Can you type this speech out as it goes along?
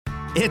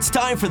It's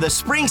time for the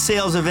spring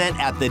sales event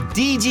at the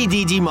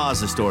DGDG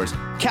Mazda stores.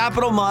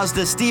 Capital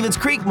Mazda, Stevens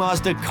Creek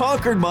Mazda,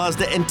 Concord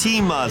Mazda, and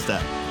Team Mazda.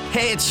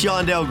 Hey, it's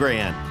Sean Del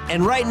Gran.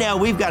 And right now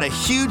we've got a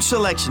huge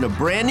selection of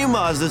brand new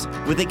Mazdas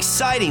with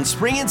exciting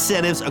spring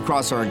incentives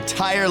across our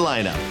entire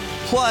lineup.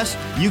 Plus,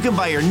 you can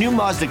buy your new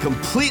Mazda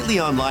completely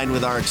online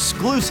with our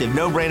exclusive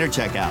no-brainer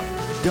checkout.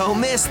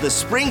 Don't miss the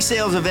spring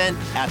sales event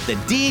at the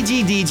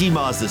DGDG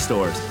Mazda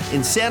stores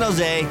in San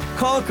Jose,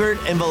 Concord,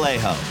 and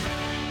Vallejo.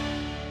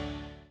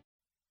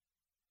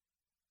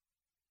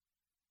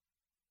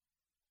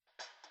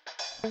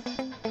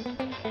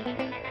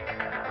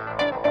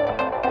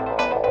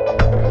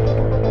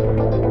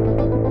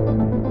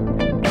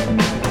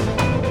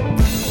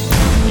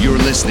 You're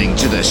listening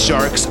to the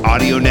Sharks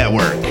Audio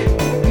Network.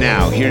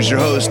 Now, here's your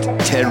host,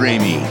 Ted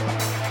Ramey.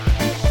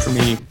 For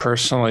me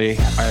personally,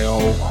 I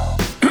owe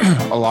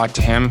a lot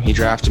to him. He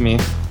drafted me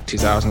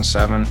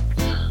 2007,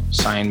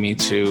 signed me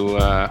to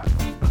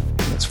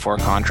it's 4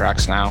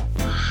 contracts now.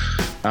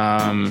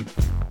 A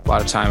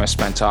lot of time I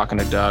spent talking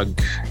to Doug.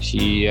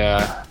 He's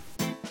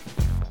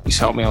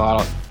helped me a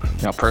lot,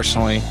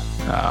 personally,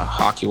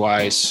 hockey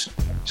wise.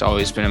 He's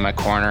always been in my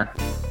corner.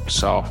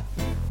 So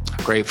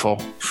I'm grateful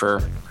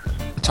for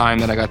the time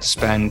that I got to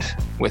spend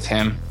with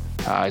him.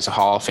 He's a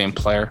Hall of Fame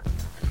player.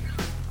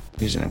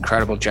 He's an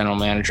incredible general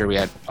manager. We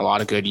had a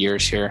lot of good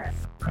years here.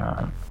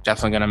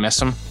 Definitely going to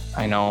miss him.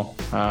 I know,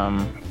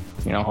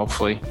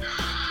 hopefully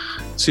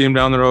see him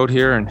down the road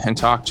here and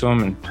talk to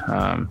him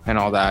and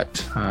all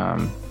that.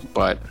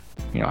 But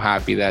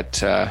happy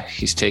that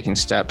he's taking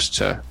steps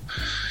to,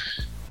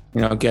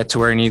 get to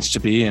where he needs to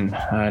be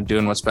and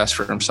doing what's best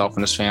for himself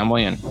and his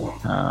family. And,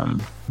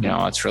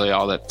 it's really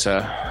all that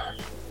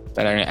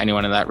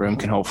anyone in that room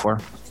can hope for.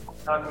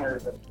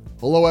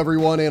 Hello,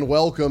 everyone, and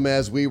welcome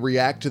as we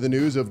react to the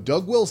news of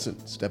Doug Wilson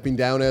stepping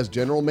down as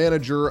general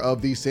manager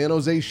of the San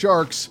Jose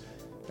Sharks.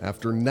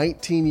 After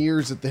 19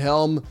 years at the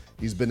helm,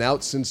 he's been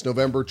out since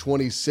November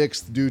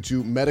 26th due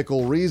to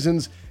medical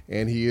reasons,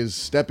 and he is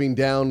stepping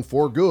down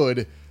for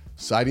good,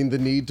 citing the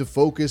need to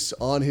focus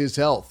on his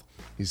health.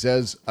 He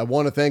says, "I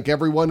want to thank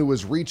everyone who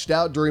has reached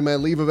out during my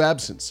leave of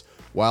absence.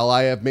 While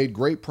I have made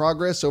great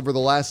progress over the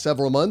last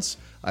several months,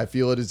 I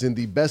feel it is in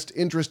the best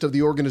interest of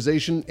the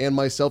organization and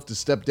myself to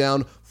step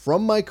down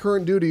from my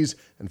current duties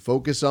and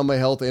focus on my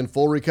health and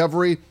full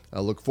recovery. I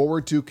look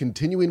forward to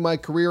continuing my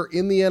career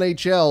in the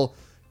NHL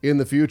in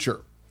the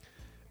future."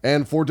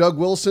 And for Doug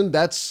Wilson,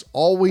 that's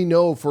all we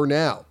know for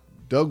now.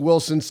 Doug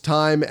Wilson's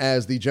time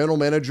as the general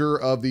manager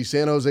of the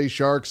San Jose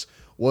Sharks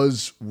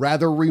was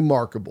rather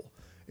remarkable.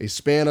 A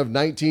span of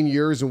 19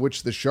 years in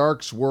which the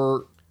Sharks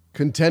were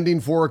contending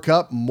for a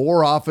cup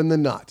more often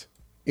than not.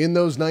 In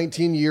those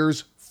 19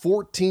 years,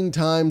 14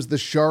 times the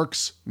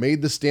Sharks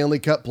made the Stanley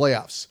Cup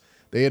playoffs.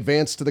 They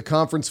advanced to the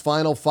conference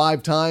final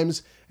 5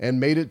 times and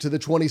made it to the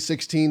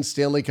 2016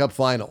 Stanley Cup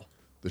final.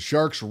 The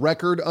Sharks'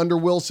 record under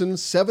Wilson,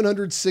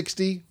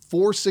 760,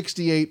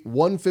 468,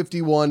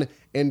 151,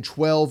 and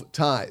 12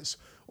 ties.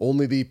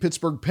 Only the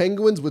Pittsburgh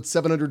Penguins with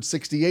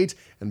 768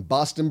 and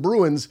Boston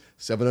Bruins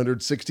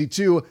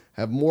 762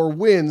 have more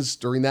wins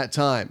during that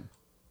time.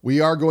 We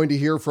are going to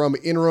hear from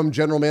interim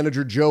general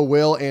manager Joe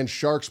Will and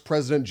Sharks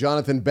president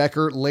Jonathan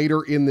Becker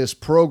later in this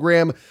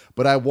program,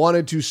 but I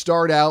wanted to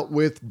start out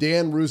with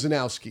Dan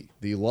Rusanowsky,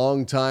 the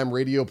longtime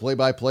radio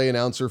play-by-play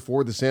announcer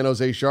for the San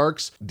Jose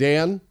Sharks.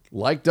 Dan,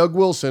 like Doug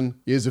Wilson,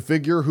 is a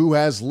figure who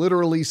has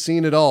literally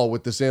seen it all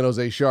with the San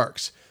Jose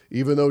Sharks.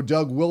 Even though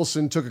Doug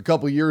Wilson took a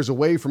couple years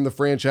away from the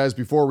franchise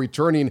before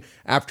returning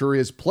after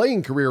his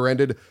playing career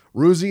ended,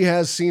 Ruzi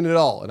has seen it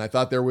all, and I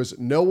thought there was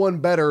no one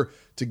better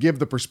to give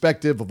the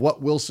perspective of what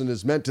Wilson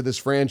has meant to this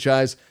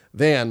franchise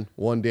than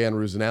one Dan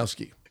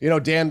Rusanowsky.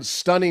 Dan,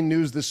 stunning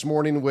news this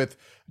morning with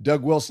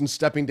Doug Wilson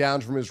stepping down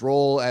from his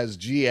role as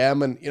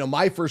GM, and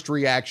my first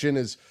reaction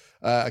is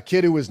a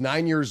kid who was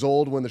 9 years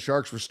old when the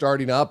Sharks were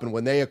starting up, and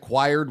when they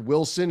acquired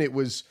Wilson,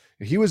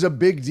 he was a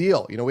big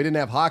deal. We didn't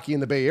have hockey in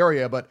the Bay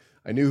Area, but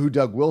I knew who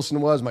Doug Wilson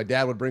was. My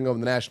dad would bring home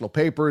the national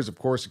papers, of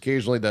course,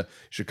 occasionally the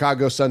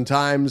Chicago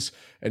Sun-Times,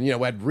 and,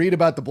 I'd read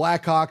about the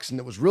Blackhawks, and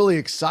it was really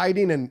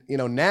exciting. And,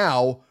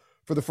 now,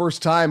 for the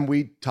first time,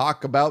 we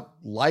talk about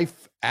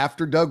life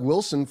after Doug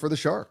Wilson for the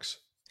Sharks.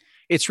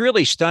 It's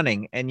really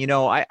stunning. And,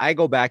 I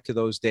go back to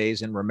those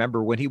days and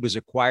remember when he was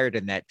acquired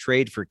in that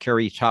trade for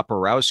Kerry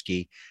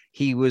Toporowski,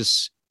 he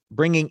was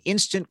bringing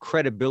instant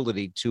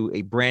credibility to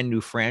a brand new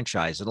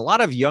franchise. And a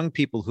lot of young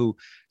people who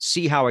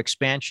see how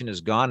expansion has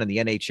gone in the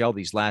NHL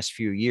these last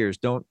few years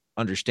don't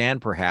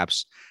understand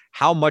perhaps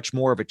how much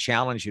more of a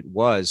challenge it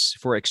was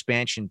for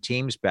expansion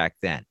teams back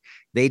then.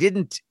 They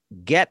didn't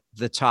get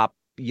the top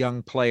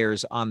young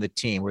players on the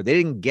team, where they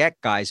didn't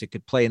get guys that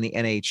could play in the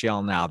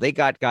NHL now. They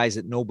got guys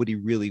that nobody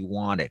really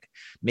wanted,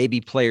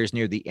 maybe players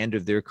near the end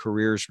of their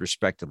careers,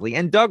 respectively.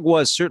 And Doug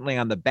was certainly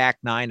on the back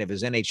nine of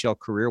his NHL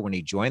career when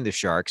he joined the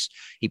Sharks.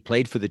 He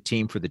played for the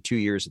team for the 2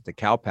 years at the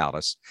Cow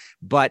Palace.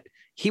 But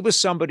he was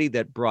somebody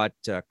that brought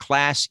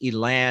class,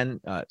 elan,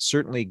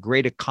 certainly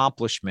great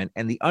accomplishment,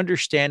 and the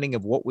understanding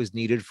of what was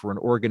needed for an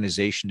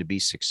organization to be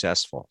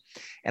successful.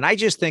 And I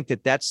just think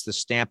that that's the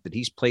stamp that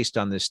he's placed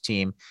on this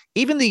team.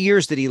 Even the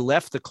years that he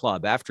left the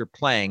club after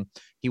playing,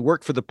 he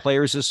worked for the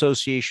Players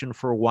Association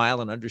for a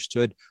while and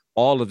understood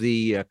all of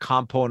the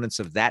components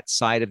of that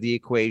side of the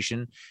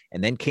equation,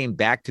 and then came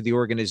back to the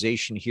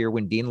organization here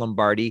when Dean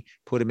Lombardi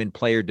put him in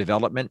player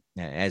development,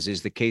 as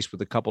is the case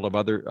with a couple of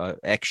other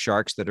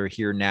ex-Sharks that are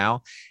here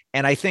now.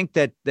 And I think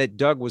that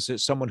Doug was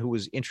someone who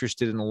was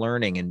interested in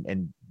learning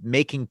and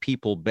making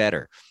people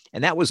better.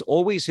 And that was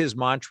always his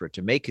mantra,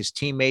 to make his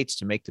teammates,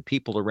 to make the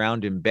people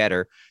around him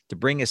better, to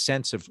bring a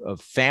sense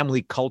of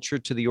family culture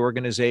to the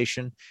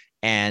organization.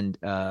 And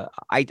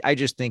I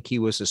just think he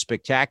was a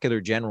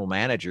spectacular general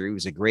manager. He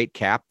was a great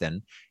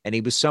captain, and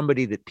he was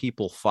somebody that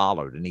people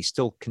followed, and he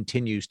still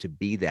continues to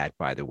be that,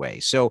 by the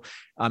way. So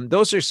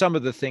those are some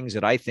of the things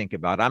that I think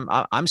about.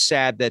 I'm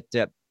sad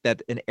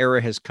that an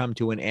era has come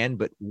to an end,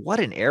 but what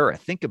an era.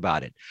 Think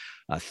about it.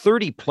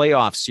 30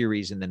 playoff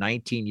series in the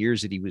 19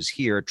 years that he was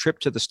here, a trip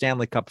to the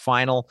Stanley Cup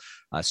final,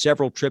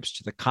 several trips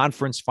to the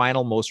conference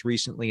final, most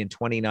recently in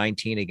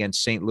 2019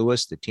 against St.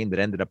 Louis, the team that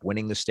ended up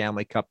winning the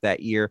Stanley Cup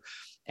that year.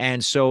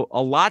 And so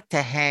a lot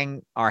to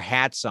hang our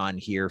hats on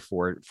here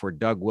for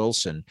Doug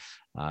Wilson,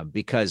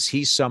 because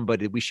he's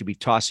somebody we should be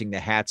tossing the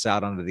hats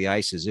out onto the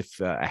ice as if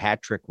a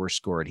hat trick were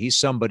scored. He's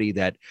somebody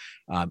that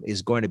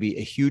is going to be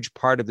a huge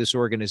part of this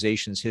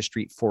organization's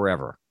history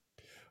forever.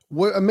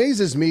 What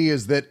amazes me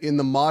is that in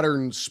the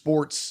modern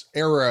sports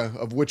era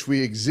of which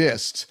we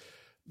exist,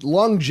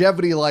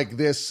 longevity like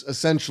this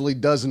essentially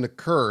doesn't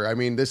occur. I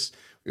mean,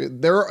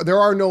 there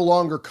are no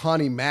longer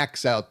Connie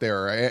Macks out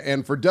there.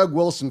 And for Doug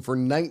Wilson, for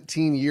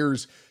 19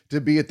 years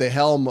to be at the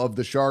helm of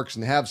the Sharks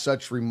and have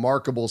such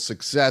remarkable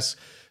success,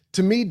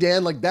 to me,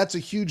 Dan, like, that's a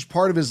huge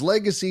part of his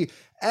legacy,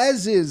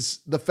 as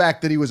is the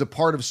fact that he was a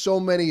part of so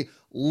many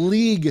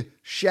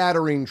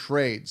league-shattering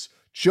trades.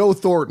 Joe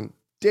Thornton,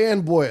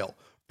 Dan Boyle,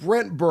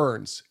 Brent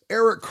Burns,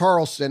 Erik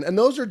Karlsson, and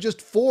those are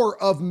just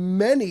four of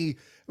many.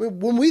 I mean,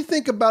 when we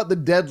think about the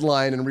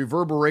deadline and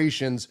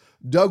reverberations,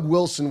 Doug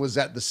Wilson was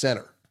at the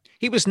center.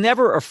 He was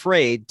never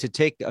afraid to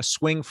take a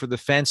swing for the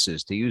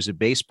fences, to use a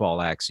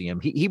baseball axiom.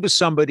 He was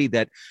somebody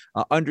that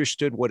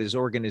understood what his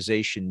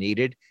organization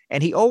needed.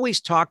 And he always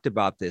talked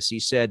about this. He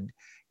said,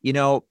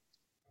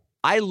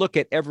 I look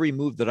at every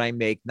move that I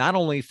make, not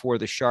only for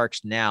the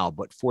Sharks now,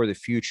 but for the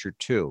future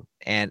too.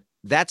 And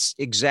that's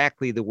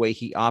exactly the way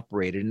he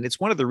operated. And it's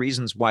one of the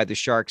reasons why the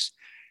Sharks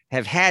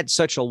have had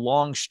such a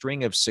long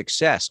string of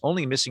success,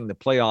 only missing the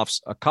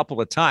playoffs a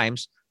couple of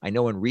times. I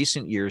know in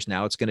recent years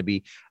now, it's going to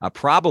be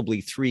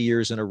probably 3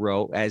 years in a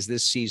row as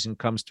this season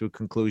comes to a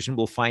conclusion.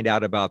 We'll find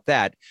out about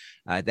that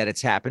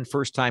it's happened.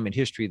 First time in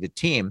history of the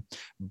team.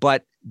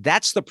 But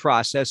that's the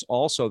process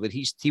also that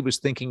he was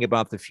thinking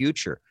about the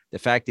future. The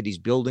fact that he's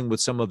building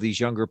with some of these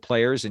younger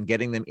players and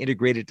getting them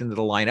integrated into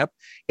the lineup.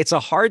 It's a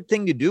hard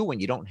thing to do when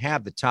you don't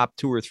have the top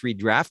 2 or 3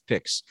 draft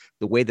picks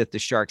the way that the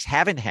Sharks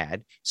haven't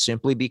had,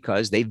 simply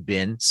because they've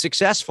been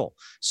successful.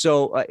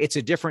 So it's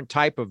a different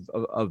type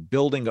of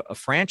building a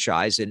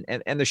franchise.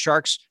 And the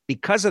Sharks,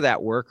 because of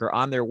that work, are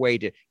on their way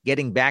to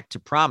getting back to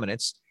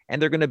prominence,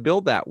 and they're going to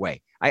build that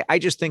way. I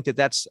just think that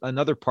that's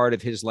another part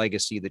of his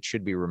legacy that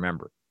should be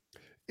remembered.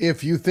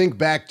 If you think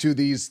back to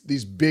these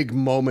big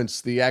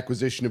moments, the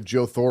acquisition of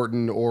Joe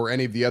Thornton or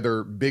any of the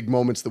other big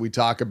moments that we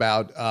talk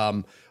about,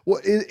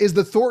 is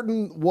the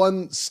Thornton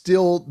one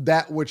still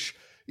that which,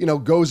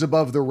 goes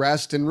above the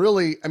rest? And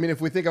really, I mean, if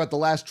we think about the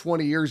last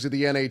 20 years of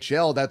the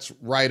NHL, that's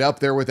right up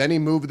there with any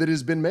move that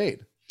has been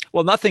made.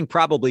 Well, nothing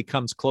probably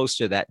comes close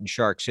to that in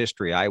Sharks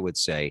history, I would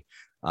say.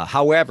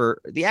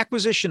 However, the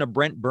acquisition of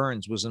Brent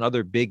Burns was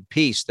another big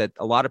piece that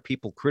a lot of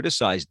people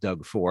criticized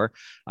Doug for.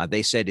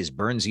 They said, is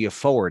Burnsy a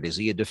forward? Is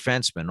he a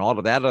defenseman? All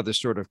of that other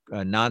sort of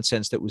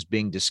nonsense that was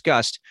being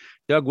discussed.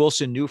 Doug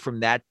Wilson knew from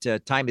that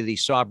time that he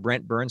saw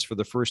Brent Burns for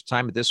the first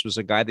time that this was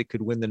a guy that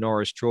could win the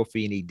Norris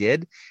Trophy, and he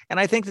did. And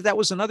I think that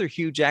was another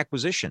huge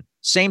acquisition.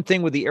 Same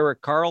thing with the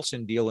Erik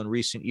Karlsson deal in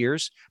recent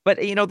years. But,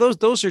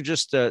 those are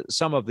just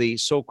some of the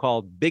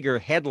so-called bigger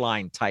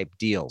headline type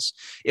deals.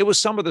 It was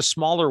some of the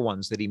smaller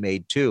ones that he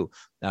made too,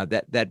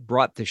 that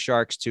brought the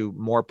Sharks to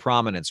more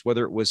prominence,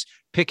 whether it was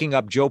picking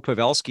up Joe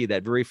Pavelski,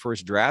 that very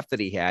first draft that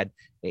he had,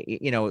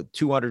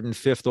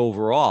 205th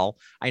overall.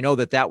 I know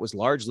that was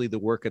largely the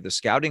work of the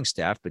scouting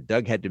staff, but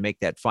Doug had to make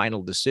that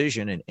final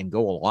decision and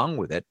go along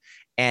with it.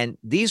 And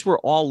these were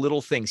all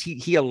little things.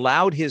 He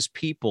allowed his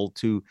people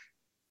to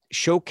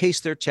showcase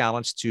their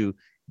talents, to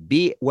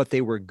be what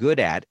they were good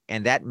at,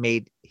 and that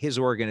made his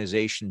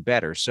organization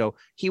better. So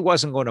he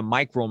wasn't going to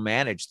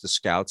micromanage the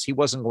scouts. He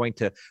wasn't going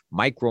to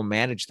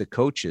micromanage the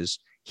coaches.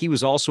 He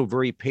was also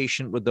very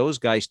patient with those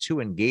guys too,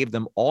 and gave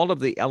them all of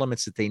the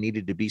elements that they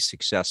needed to be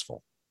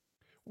successful.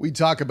 We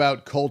talk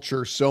about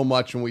culture so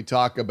much when we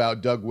talk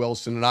about Doug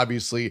Wilson, and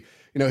obviously,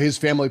 his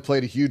family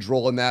played a huge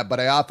role in that, but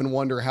I often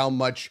wonder how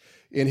much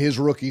in his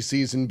rookie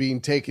season being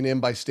taken in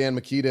by Stan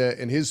Mikita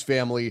and his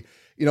family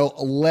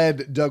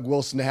led Doug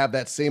Wilson to have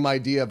that same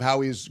idea of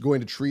how he's going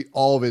to treat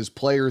all of his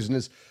players, and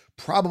is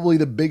probably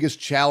the biggest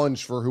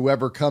challenge for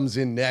whoever comes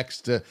in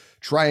next to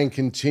try and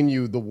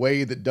continue the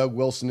way that Doug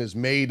Wilson has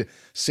made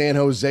San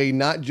Jose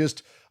not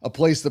just a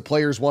place the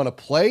players want to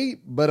play,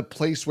 but a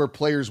place where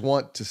players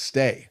want to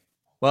stay.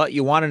 Well,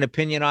 you want an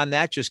opinion on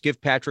that? Just give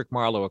Patrick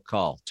Marleau a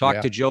call. Talk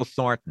to Joe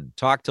Thornton.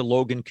 Talk to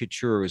Logan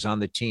Couture, who's on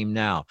the team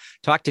now.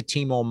 Talk to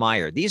Timo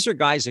Meier. These are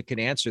guys that can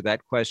answer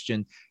that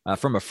question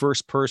from a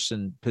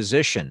first-person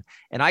position.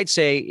 And I'd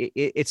say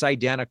it's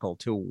identical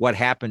to what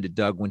happened to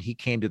Doug when he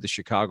came to the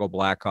Chicago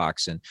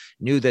Blackhawks and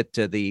knew that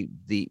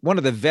the one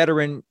of the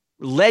veteran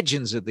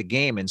legends of the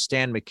game, and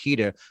Stan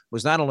Mikita,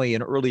 was not only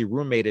an early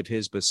roommate of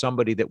his, but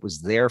somebody that was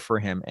there for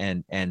him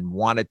and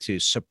wanted to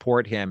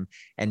support him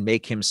and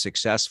make him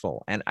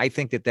successful. And I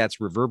think that that's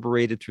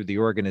reverberated through the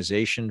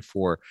organization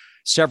for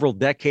several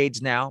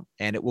decades now,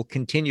 and it will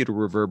continue to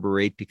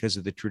reverberate because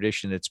of the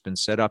tradition that's been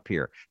set up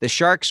here. The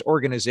Sharks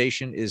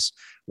organization is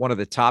one of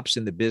the tops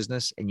in the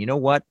business. And you know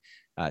what?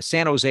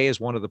 San Jose is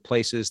one of the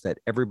places that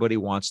everybody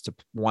wants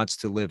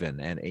to live in.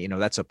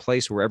 And, that's a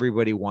place where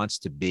everybody wants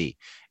to be.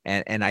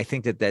 And I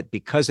think that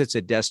because it's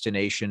a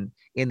destination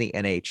in the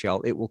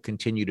NHL, it will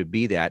continue to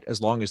be that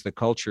as long as the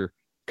culture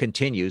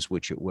continues,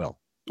 which it will.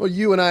 Well,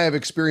 you and I have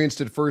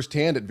experienced it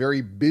firsthand at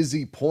very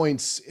busy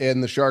points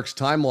in the Sharks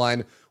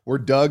timeline where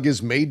Doug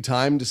has made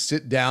time to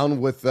sit down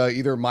with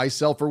either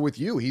myself or with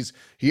you.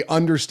 He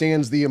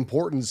understands the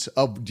importance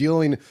of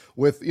dealing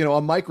with,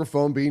 a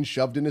microphone being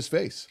shoved in his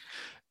face.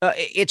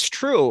 It's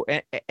true,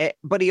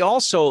 but he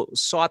also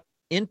sought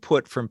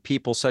input from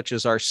people such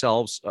as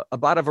ourselves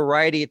about a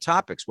variety of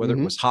topics, whether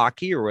it was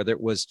hockey or whether it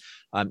was,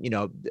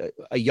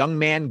 a young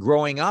man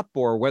growing up,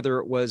 or whether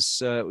it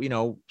was,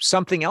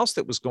 something else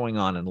that was going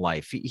on in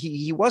life.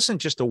 He wasn't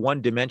just a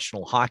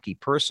one-dimensional hockey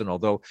person,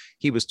 although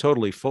he was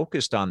totally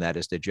focused on that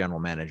as the general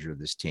manager of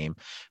this team.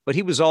 But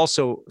he was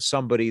also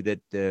somebody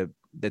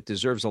that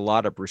deserves a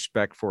lot of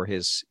respect for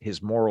his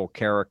moral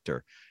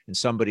character, and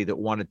somebody that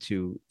wanted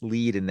to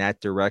lead in that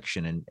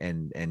direction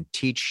and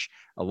teach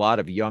a lot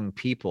of young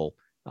people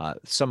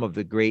some of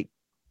the great,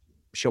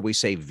 shall we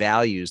say,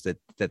 values that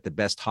the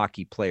best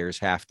hockey players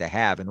have to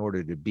have in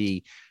order to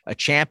be a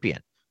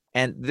champion.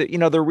 And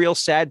the real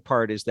sad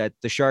part is that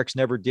the Sharks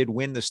never did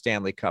win the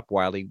Stanley Cup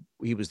while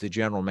he was the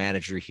general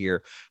manager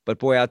here. But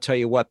boy, I'll tell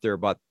you what, there are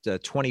about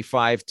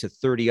 25 to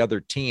 30 other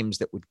teams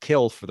that would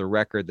kill for the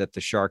record that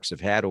the Sharks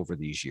have had over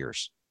these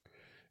years.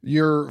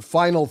 Your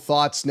final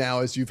thoughts now,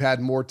 as you've had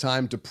more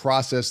time to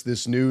process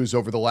this news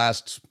over the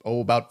last,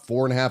 about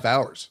 4.5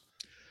 hours.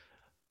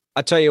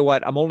 I'll tell you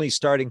what, I'm only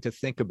starting to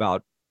think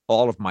about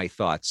all of my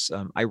thoughts.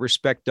 I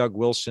respect Doug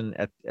Wilson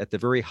at the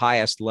very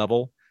highest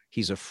level.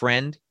 He's a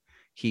friend.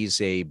 He's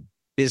a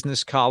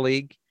business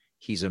colleague.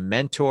 He's a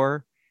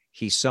mentor.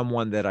 He's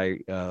someone that I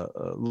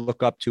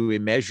look up to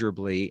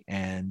immeasurably.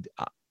 And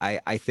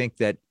I think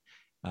that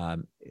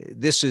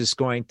this is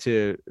going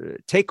to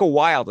take a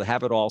while to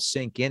have it all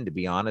sink in, to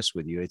be honest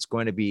with you. It's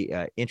going to be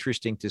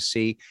interesting to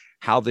see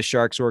how the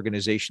Sharks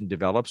organization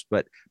develops.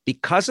 But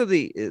because of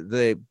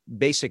the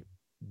basic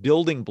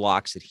building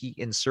blocks that he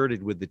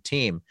inserted with the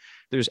team,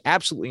 there's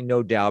absolutely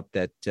no doubt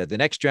that the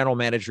next general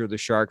manager of the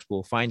Sharks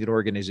will find an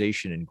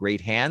organization in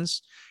great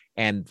hands,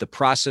 and the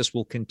process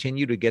will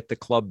continue to get the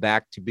club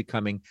back to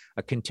becoming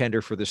a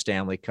contender for the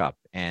Stanley Cup.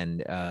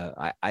 And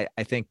I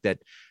think that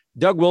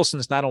Doug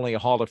Wilson's not only a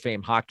Hall of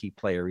Fame hockey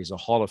player, he's a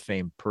Hall of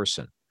Fame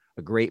person,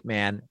 a great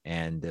man,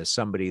 and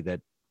somebody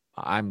that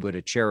I'm going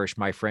to cherish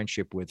my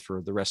friendship with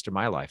for the rest of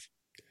my life.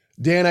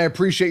 Dan, I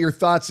appreciate your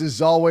thoughts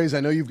as always. I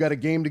know you've got a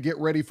game to get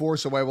ready for,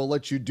 so I will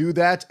let you do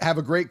that. Have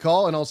a great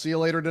call, and I'll see you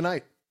later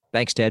tonight.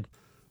 Thanks, Ted.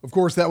 Of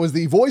course, that was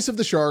the voice of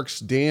the Sharks,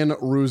 Dan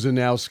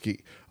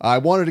Rusanowsky. I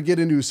wanted to get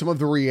into some of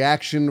the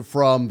reaction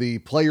from the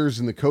players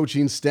and the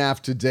coaching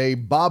staff today.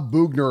 Bob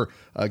Boughner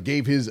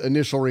gave his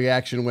initial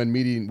reaction when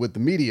meeting with the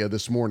media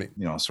this morning.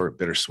 Sort of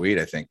bittersweet.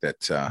 I think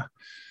that,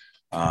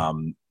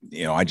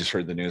 I just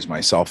heard the news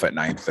myself at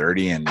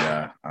 9:30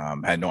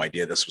 and had no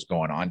idea this was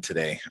going on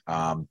today.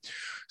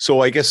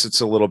 So I guess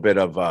it's a little bit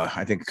of,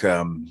 I think,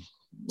 a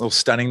little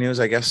stunning news,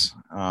 I guess.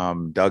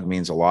 Doug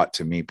means a lot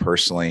to me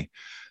personally.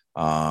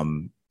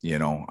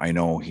 I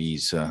know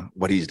he's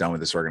what he's done with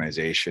this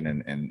organization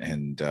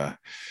and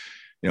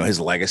his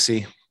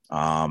legacy,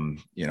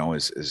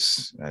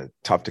 is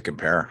tough to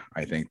compare.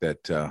 I think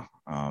that, a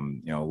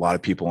lot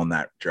of people in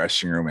that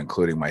dressing room,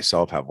 including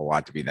myself, have a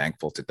lot to be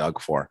thankful to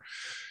Doug for.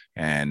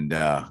 And,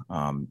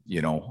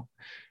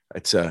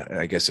 it's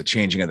I guess a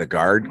changing of the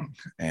guard,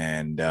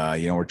 and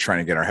we're trying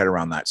to get our head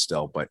around that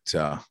still. But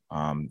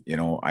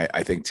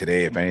I think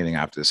today, if anything,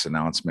 after this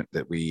announcement,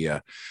 that we,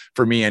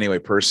 for me anyway,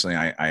 personally,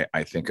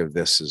 I think of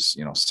this as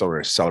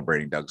sort of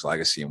celebrating Doug's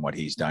legacy and what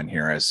he's done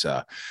here as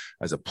a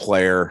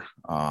player,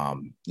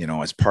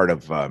 as part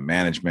of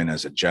management,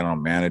 as a general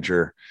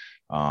manager,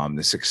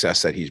 the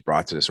success that he's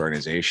brought to this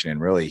organization,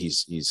 and really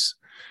he's.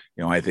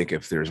 I think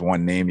if there's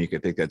one name you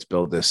could think that's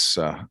built this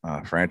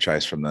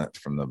franchise from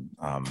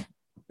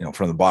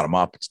the bottom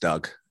up, it's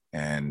Doug.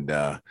 And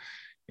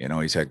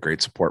he's had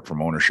great support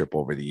from ownership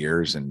over the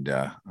years, and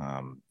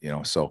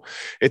so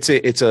it's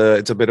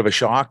a bit of a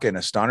shock and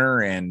a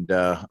stunner. And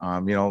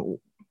the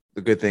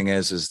good thing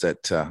is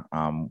that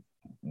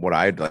what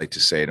I'd like to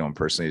say to him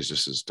personally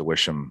is to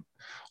wish him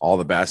all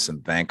the best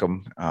and thank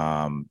him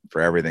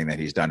for everything that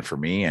he's done for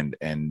me, and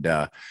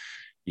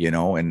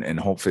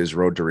hopefully his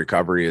road to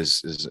recovery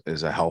is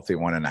a healthy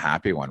one and a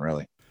happy one,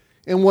 really.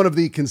 And one of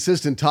the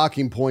consistent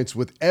talking points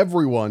with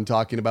everyone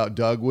talking about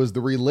Doug was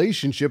the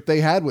relationship they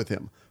had with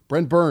him.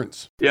 Brent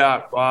Burns.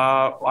 Yeah,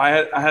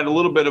 I had a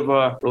little bit of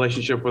a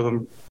relationship with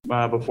him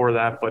before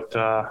that, but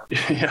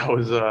it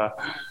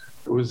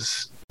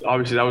was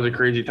obviously that was a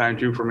crazy time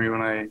too for me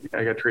when I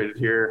got traded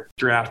here,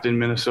 drafted in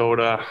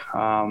Minnesota.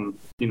 A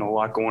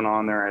lot going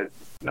on there.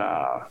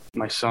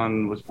 My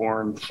son was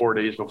born 4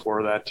 days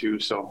before that too,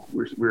 so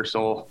we were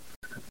still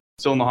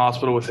in the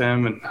hospital with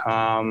him, and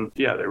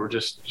they were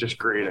just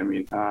great. I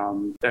mean,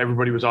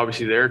 everybody was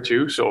obviously there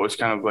too, so it's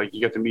kind of like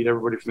you get to meet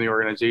everybody from the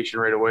organization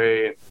right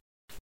away.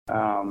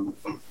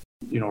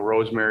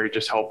 Rosemary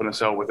just helping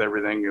us out with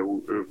everything.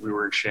 We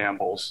were in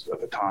shambles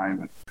at the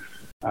time.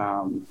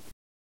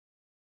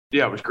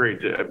 It was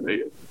great.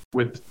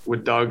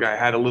 With Doug, I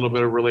had a little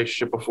bit of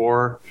relationship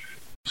before,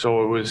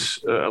 so it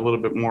was a little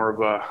bit more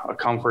of a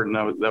comfort, and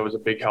that was a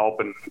big help.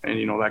 And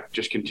that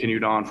just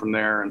continued on from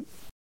there. And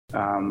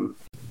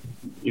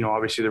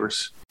obviously there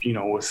was,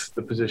 with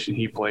the position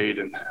he played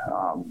and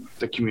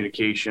the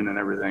communication and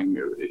everything,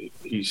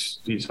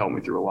 he's helped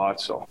me through a lot.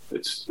 So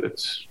it's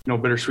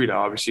bittersweet.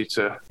 Obviously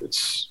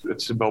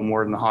it's about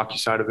more than the hockey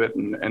side of it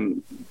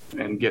and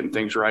getting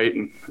things right.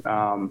 And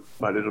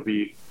but it'll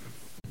be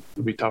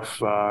tough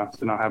to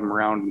not have him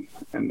around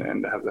and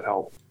to have the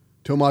help.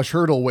 Tomas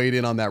Hertl weighed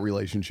in on that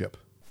relationship.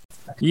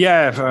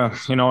 Yeah,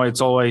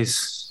 it's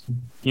always,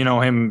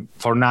 him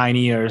for 9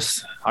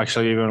 years,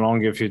 actually even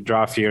longer if you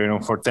draft here,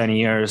 for 10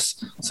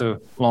 years. It's a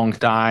long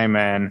time,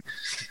 and,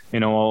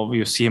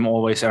 you see him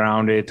always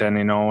around it. And,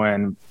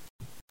 and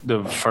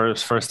the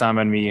first time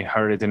when we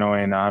heard it, in,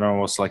 I don't know,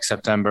 it was like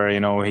September,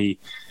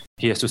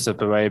 he has to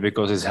step away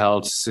because his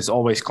health is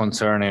always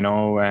concerned, and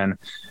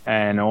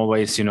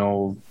always, you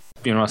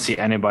don't see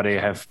anybody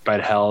have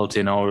bad health,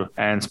 and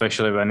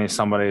especially when it's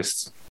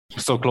somebody's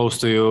so close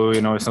to you,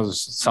 it's not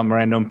some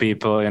random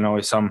people,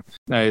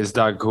 it's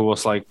Doug, who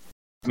was like,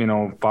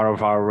 part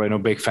of our,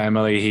 big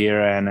family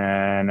here.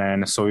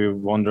 And so you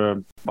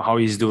wonder how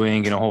he's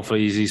doing,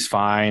 hopefully he's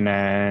fine.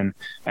 And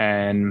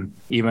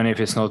even if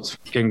it's not,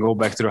 can go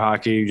back to the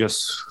hockey, you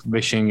just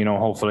wishing,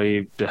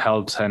 hopefully the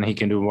health and he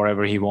can do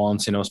whatever he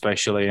wants,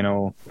 especially,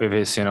 with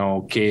his,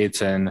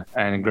 kids and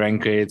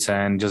grandkids,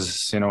 and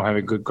just, have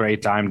a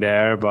great time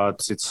there.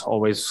 But it's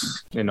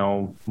always,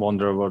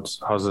 wonder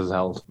how's his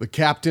health. The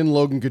captain,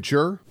 Logan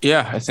Couture.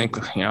 Yeah, I think,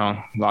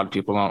 a lot of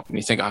people don't, when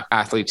you think of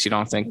athletes, you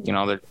don't think,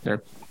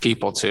 they're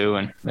people too,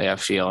 and they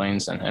have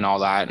feelings and all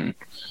that. And,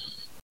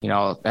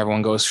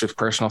 everyone goes through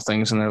personal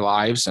things in their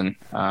lives. And,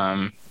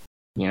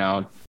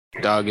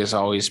 Doug has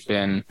always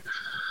been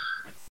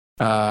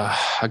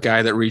a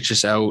guy that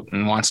reaches out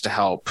and wants to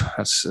help.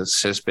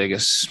 That's his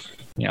biggest,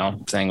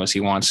 thing, was he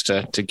wants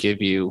to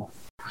give you,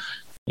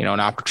 an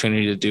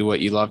opportunity to do what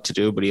you love to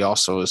do, but he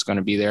also is going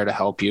to be there to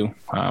help you,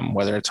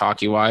 whether it's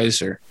hockey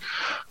wise or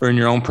in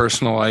your own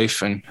personal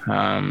life. And,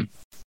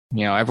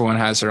 everyone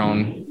has their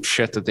own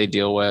shit that they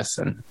deal with.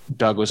 And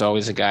Doug was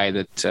always a guy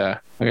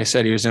that, like I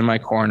said, he was in my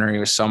corner. He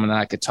was someone that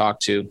I could talk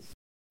to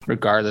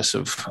regardless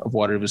of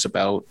what it was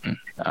about. And,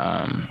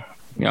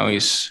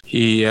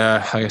 he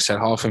like I said,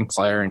 Hall of Fame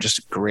player and just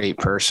a great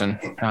person.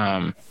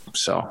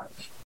 So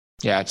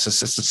yeah, it's a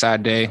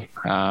sad day.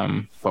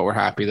 But we're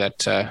happy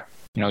that,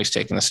 he's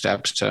taking the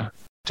steps to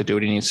do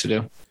what he needs to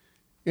do.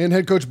 And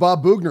head coach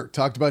Bob Boughner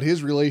talked about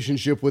his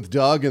relationship with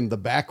Doug and the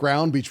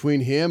background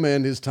between him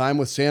and his time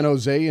with San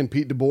Jose and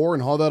Pete DeBoer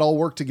and how that all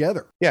worked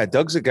together. Yeah,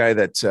 Doug's a guy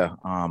that,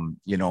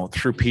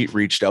 through Pete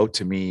reached out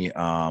to me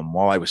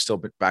while I was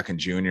still back in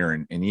junior.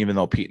 And even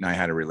though Pete and I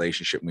had a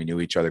relationship, we knew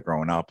each other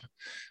growing up,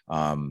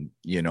 Doug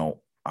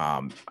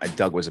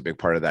was a big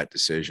part of that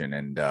decision.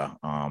 And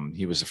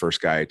he was the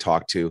first guy I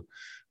talked to.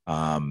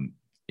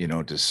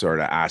 To sort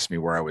of ask me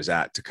where I was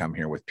at to come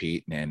here with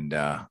Pete. And,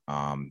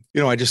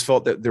 I just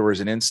felt that there was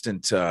an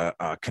instant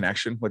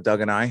connection with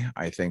Doug and I.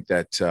 I think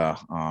that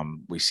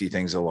we see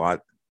things a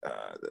lot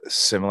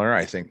similar.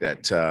 I think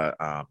that,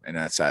 and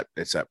it's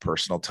that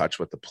personal touch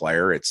with the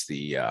player. It's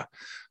the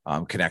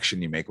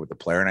connection you make with the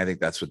player. And I think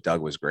that's what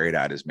Doug was great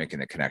at, is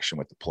making a connection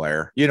with the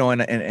player,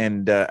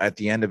 and at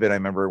the end of it, I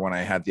remember when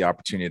I had the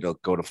opportunity to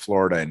go to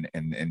Florida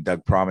and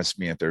Doug promised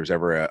me if there's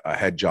ever a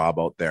head job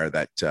out there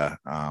that,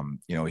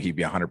 he'd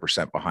be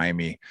 100% behind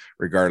me,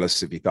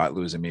 regardless if he thought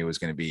losing me was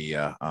going to be,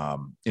 a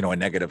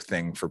negative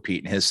thing for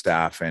Pete and his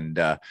staff. And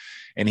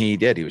he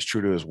did. He was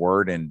true to his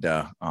word. And,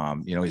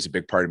 he's a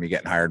big part of me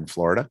getting hired in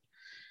Florida.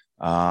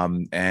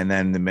 And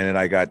then the minute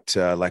I got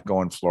let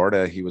go in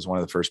Florida, he was one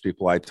of the first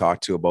people I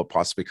talked to about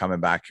possibly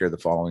coming back here the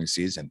following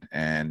season.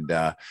 And,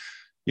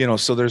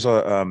 so there's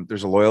a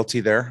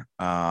loyalty there.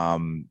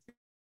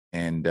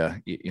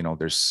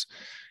 There's,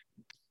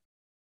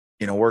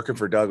 working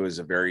for Doug was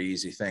a very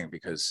easy thing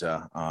because,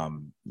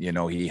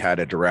 he had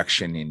a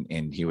direction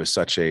and he was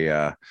such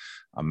a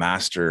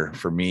master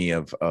for me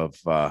of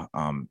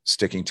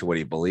sticking to what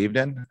he believed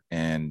in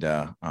and,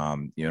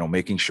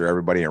 making sure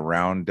everybody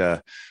around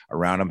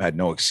him had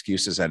no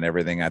excuses and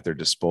everything at their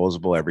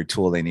disposal, every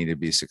tool they needed to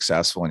be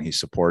successful. And he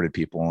supported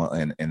people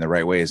in the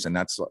right ways. And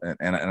that's,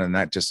 and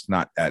that just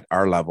not at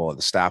our level, at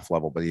the staff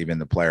level, but even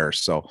the players.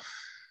 So,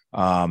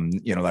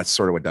 that's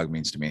sort of what Doug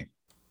means to me.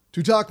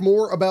 To talk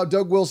more about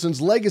Doug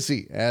Wilson's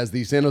legacy as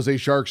the San Jose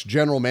Sharks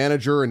general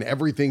manager and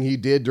everything he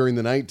did during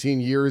the 19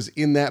 years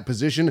in that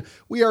position,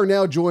 we are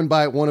now joined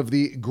by one of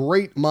the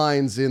great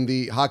minds in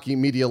the hockey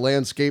media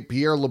landscape,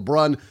 Pierre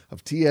LeBrun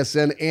of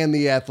TSN and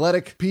The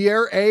Athletic.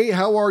 Pierre, A,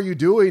 how are you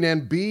doing?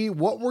 And B,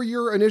 what were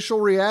your initial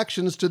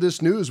reactions to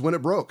this news when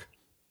it broke?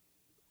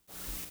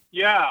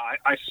 Yeah,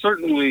 I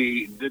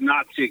certainly did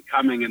not see it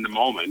coming in the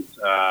moment.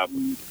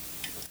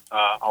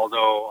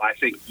 Although I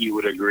think you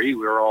would agree,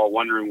 we were all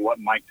wondering what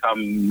might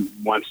come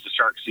once the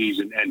Shark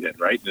season ended,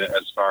 right?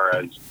 As far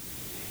as,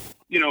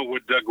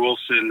 would Doug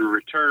Wilson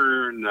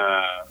return,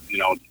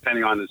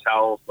 depending on his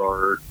health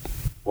or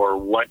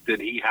what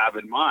did he have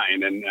in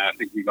mind? And I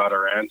think we got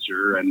our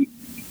answer. And,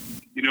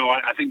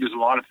 I think there's a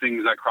lot of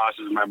things that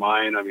crosses my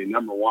mind. I mean,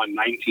 number one,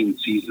 19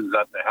 seasons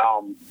at the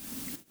helm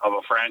of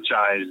a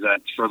franchise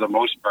that for the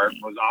most part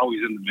was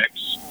always in the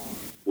mix,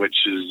 which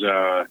is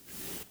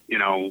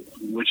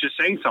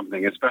saying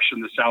something, especially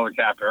in the salary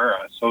cap era.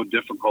 It's so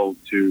difficult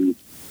to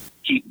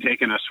keep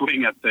taking a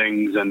swing at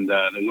things, and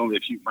there's only a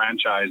few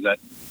franchises that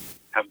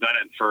have done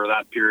it for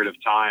that period of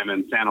time,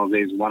 and San Jose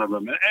is one of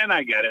them. And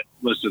I get it.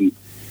 Listen,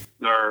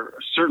 there are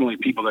certainly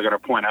people that are going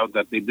to point out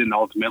that they didn't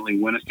ultimately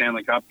win a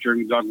Stanley Cup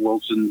during Doug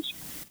Wilson's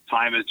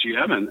time as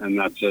GM, and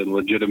that's a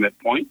legitimate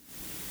point.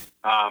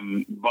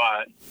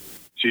 But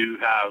to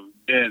have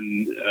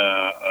been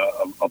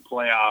a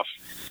playoff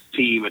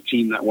team, a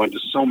team that went to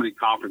so many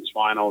conference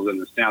finals and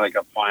the Stanley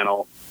Cup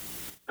final,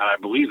 and I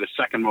believe the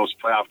second most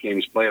playoff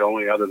games played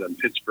only other than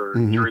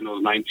Pittsburgh during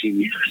those 19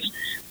 years,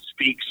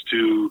 speaks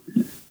to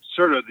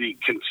sort of the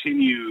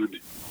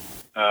continued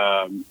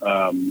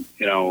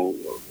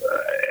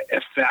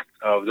effect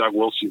of Doug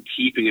Wilson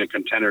keeping a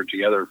contender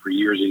together for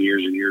years and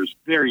years and years.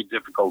 Very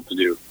difficult to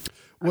do.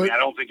 I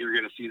don't think you're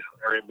going to see that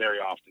very, very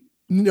often.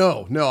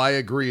 No, I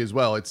agree as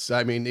well. It's,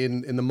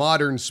 in the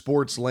modern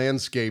sports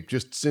landscape,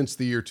 just since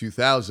the year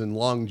 2000,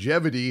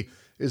 longevity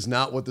is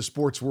not what the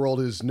sports world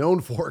is known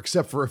for,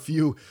 except for a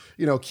few,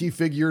 key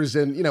figures.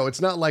 And,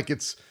 it's not like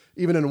it's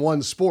even in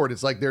one sport.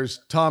 It's like there's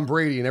Tom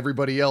Brady and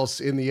everybody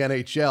else in the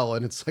NHL.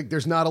 And it's like,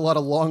 there's not a lot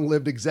of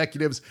long-lived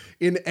executives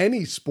in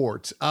any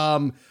sport.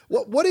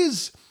 What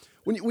is,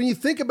 when you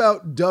think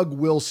about Doug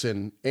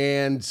Wilson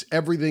and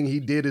everything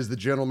he did as the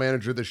general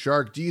manager of the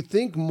Shark, do you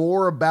think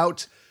more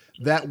about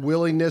that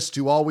willingness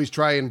to always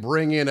try and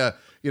bring in a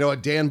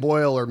Dan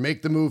Boyle or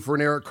make the move for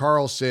an Erik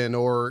Karlsson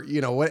or,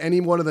 any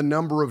one of the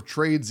number of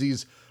trades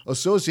he's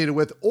associated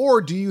with?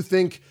 Or do you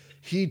think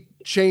he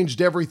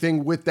changed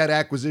everything with that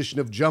acquisition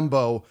of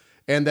Jumbo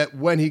and that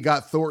when he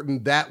got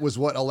Thornton, that was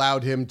what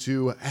allowed him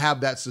to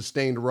have that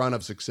sustained run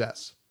of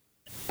success?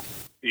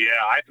 Yeah,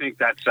 I think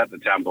that set the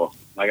tempo.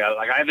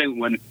 I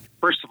think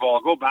first of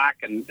all, go back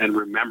and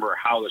remember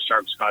how the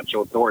Sharks got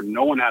Joe Thornton.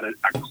 No one had a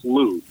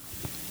clue,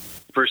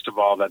 first of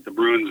all, that the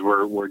Bruins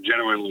were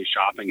genuinely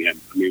shopping him.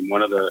 I mean,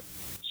 one of the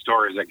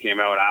stories that came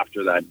out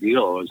after that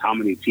deal was how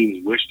many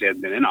teams wished they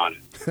had been in on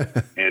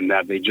it and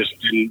that they just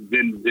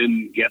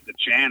didn't get the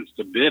chance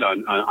to bid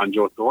on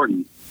Joe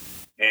Thornton.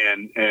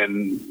 And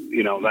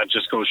that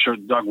just goes to show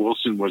Doug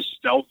Wilson was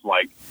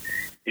stealth-like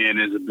in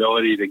his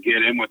ability to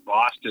get in with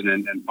Boston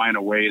and find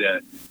a way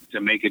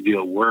to make a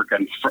deal work.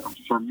 And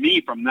for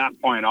me, from that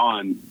point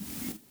on,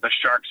 the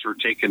Sharks were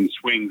taking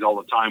swings all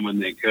the time when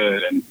they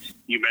could. And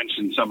you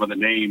mentioned some of the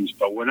names,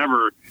 but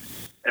whenever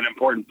an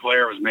important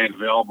player was made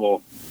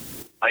available,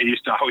 I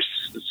used to always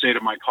say to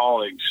my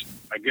colleagues,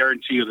 I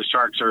guarantee you the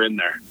Sharks are in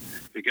there,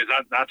 because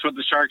that's what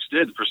the Sharks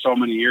did for so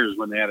many years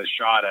when they had a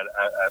shot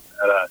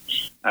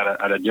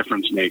at a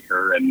difference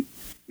maker. And,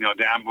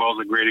 Dan Boyle's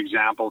a great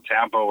example.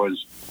 Tampa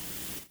was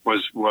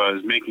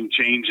making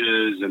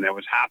changes and it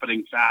was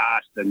happening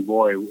fast. And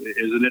boy,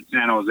 isn't it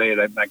San Jose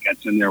that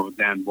gets in there with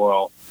Dan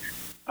Boyle.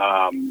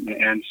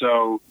 And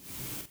so,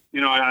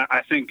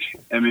 I think,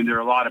 there are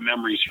a lot of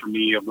memories for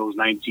me of those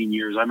 19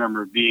 years. I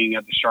remember being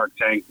at the Shark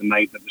Tank the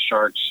night that the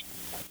Sharks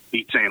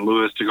beat St.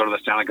 Louis to go to the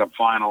Stanley Cup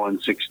final in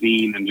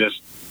 2016, and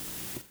just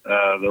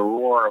the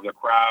roar of the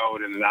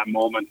crowd and that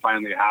moment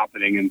finally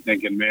happening, and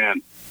thinking,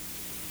 man,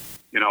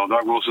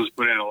 Doug Wilson's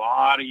put in a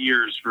lot of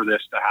years for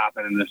this to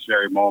happen in this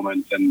very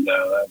moment, and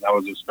that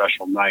was a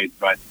special night.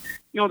 But,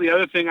 the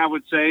other thing I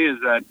would say is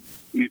that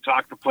you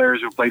talk to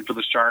players who played for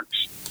the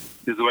Sharks,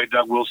 is the way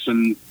Doug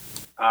Wilson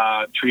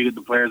treated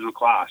the players with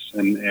class.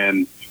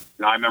 And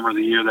I remember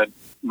the year that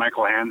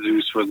Michael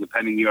Handzus was the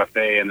pending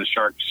UFA and the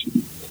Sharks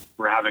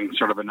were having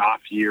sort of an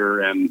off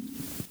year. And,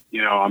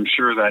 I'm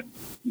sure that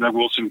Doug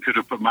Wilson could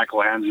have put Michael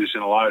Handzus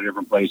in a lot of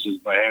different places,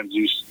 but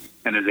Handzus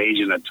and his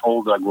agent had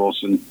told Doug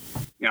Wilson,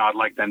 I'd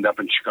like to end up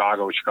in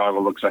Chicago.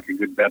 Chicago looks like a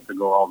good bet to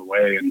go all the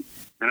way, and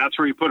that's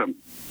where you put him.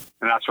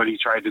 And that's what he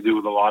tried to do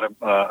with a lot of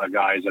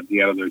guys at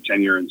the end of their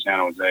tenure in San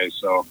Jose.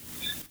 So,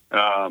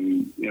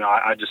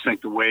 I just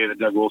think the way that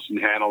Doug Wilson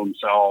handled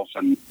himself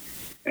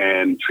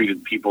and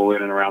treated people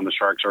in and around the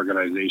Sharks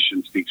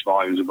organization speaks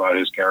volumes about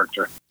his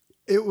character.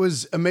 It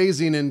was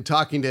amazing in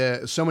talking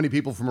to so many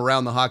people from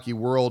around the hockey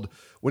world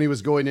when he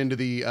was going into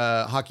the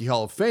Hockey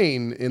Hall of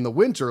Fame in the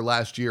winter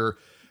last year.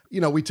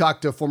 We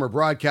talked to former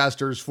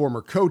broadcasters,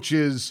 former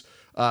coaches,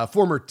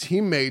 former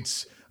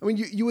teammates. I mean,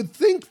 you would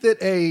think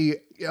that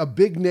a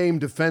big name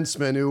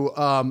defenseman who,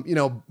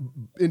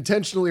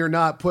 intentionally or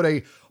not, put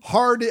a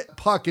hard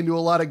puck into a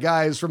lot of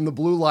guys from the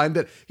blue line,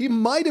 that he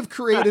might have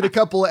created a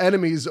couple of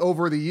enemies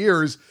over the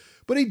years,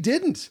 but he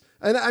didn't.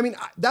 And I mean,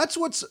 that's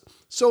what's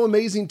so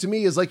amazing to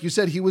me is, like you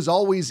said, he was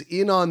always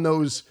in on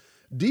those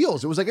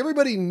deals. It was like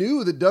everybody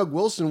knew that Doug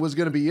Wilson was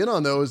going to be in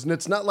on those, and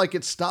it's not like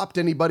it stopped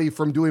anybody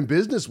from doing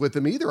business with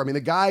him either. I mean,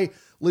 the guy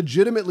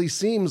legitimately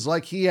seems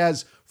like he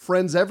has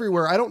friends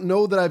everywhere. I don't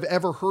know that I've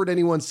ever heard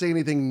anyone say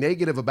anything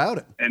negative about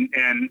it. And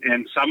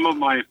some of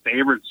my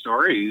favorite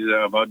stories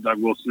about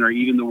Doug Wilson are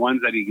even the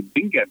ones that he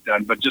didn't get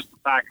done, but just the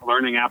fact,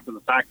 learning after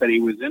the fact that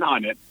he was in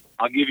on it.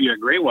 I'll give you a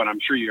great one. I'm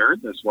sure you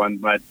heard this one,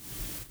 but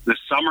the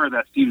summer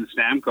that Steven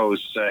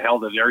Stamkos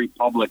held a very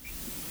public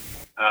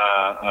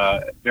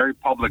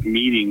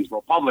meetings.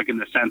 Well, public in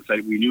the sense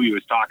that we knew he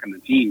was talking to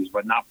teams,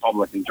 but not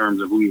public in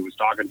terms of who he was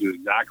talking to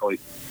exactly.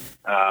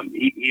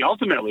 He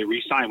ultimately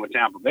re-signed with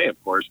Tampa Bay,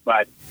 of course,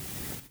 but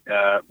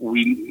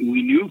we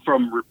knew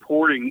from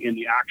reporting in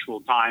the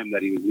actual time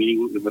that he was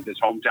meeting with his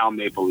hometown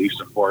Maple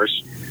Leafs, of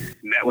course,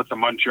 met with the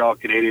Montreal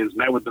Canadiens,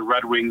 met with the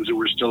Red Wings, who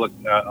were still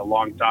a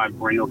long time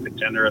perennial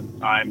contender at the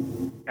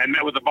time, and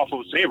met with the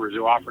Buffalo Sabres,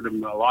 who offered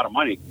him a lot of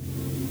money.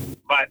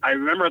 But I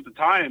remember at the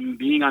time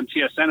being on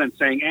TSN and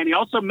saying, and he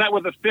also met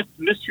with a fifth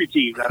mystery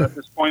team that at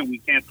this point we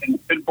can't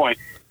pinpoint.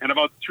 And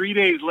about 3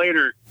 days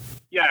later,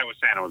 it was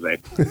San Jose.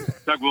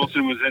 Doug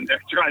Wilson was in there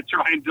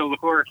trying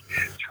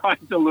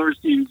to lure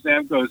Steven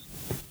Stamkos,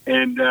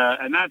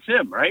 and that's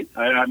him, right?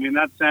 I mean,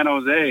 that's San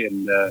Jose,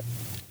 and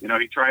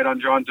he tried on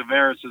John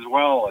Tavares as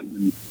well.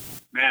 And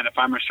man, if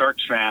I'm a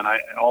Sharks fan,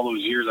 all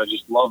those years I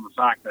just love the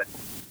fact that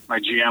my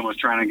GM was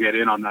trying to get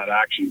in on that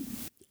action.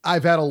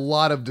 I've had a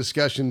lot of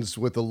discussions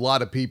with a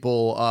lot of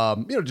people,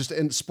 just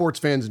in sports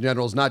fans in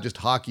general, not just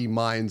hockey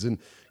minds. And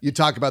you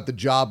talk about the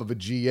job of a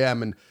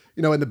GM. And,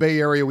 in the Bay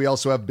Area, we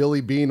also have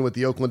Billy Beane with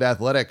the Oakland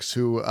Athletics,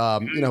 who,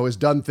 has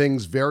done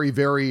things very,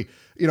 very,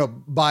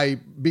 by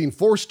being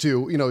forced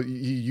to,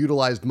 he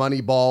utilized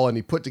Moneyball and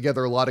he put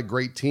together a lot of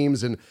great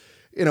teams. And,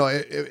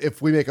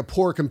 if we make a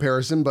poor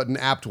comparison, but an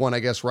apt one, I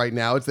guess right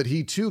now, it's that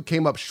he too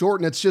came up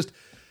short. And it's just,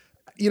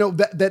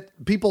 that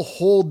people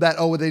hold that,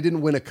 they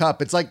didn't win a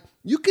cup. It's like,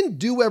 you can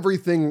do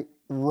everything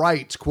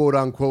right, quote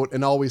unquote,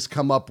 and always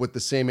come up with the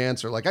same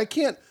answer. Like, I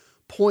can't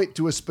point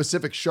to a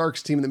specific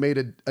Sharks team that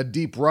made a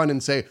deep run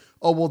and say,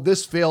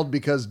 this failed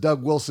because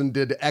Doug Wilson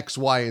did X,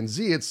 Y, and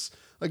Z. It's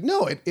like,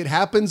 no, it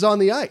happens on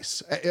the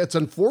ice. It's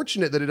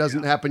unfortunate that it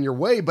doesn't happen your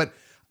way, but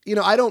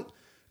I don't,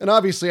 and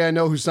obviously I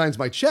know who signs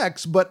my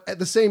checks, but at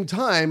the same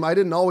time, I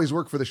didn't always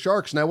work for the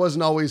Sharks, and I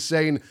wasn't always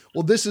saying,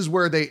 this is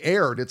where they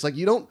erred. It's like,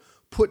 you don't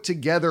put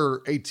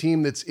together a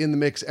team that's in the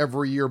mix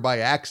every year by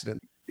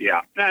accident.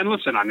 Yeah. And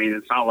listen, I mean,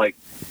 it's not like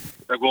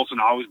Doug Wilson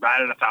always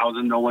batted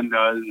 1,000. No one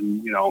does.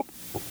 And,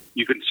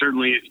 you can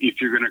certainly,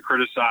 if you're going to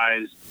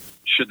criticize,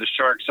 should the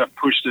Sharks have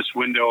pushed this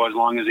window as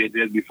long as they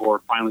did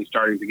before finally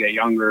starting to get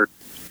younger?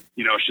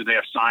 Should they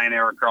have signed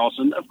Erik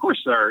Karlsson? Of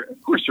course there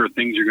are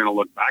things you're going to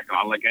look back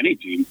on, like any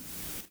team.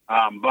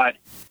 But,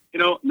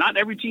 not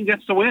every team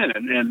gets to win.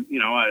 And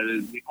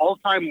the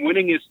all-time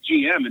winningest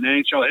GM in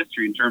NHL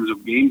history in terms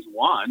of games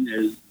won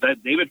is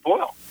that David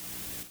Poile,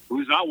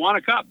 who's not won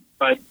a cup.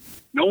 But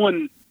no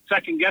one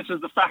second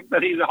guesses the fact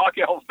that he's a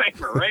Hockey Hall of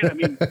Famer, right?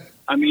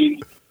 I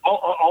mean,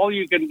 all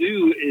you can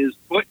do is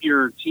put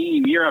your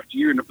team year after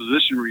year in a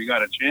position where you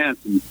got a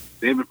chance. And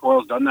David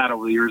Poile's done that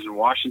over the years in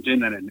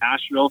Washington and in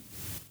Nashville.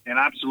 And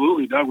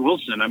absolutely, Doug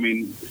Wilson. I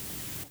mean,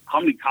 how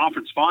many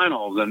conference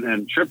finals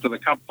and trip to the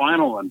Cup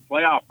final and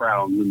playoff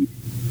rounds? And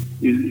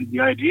the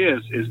idea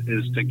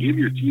is to give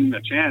your team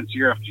a chance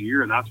year after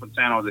year, and that's what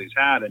San Jose's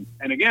had.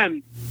 And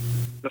again,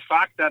 the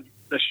fact that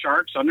the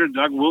Sharks under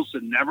Doug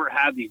Wilson never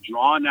had the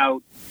drawn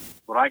out,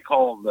 what I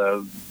call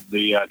the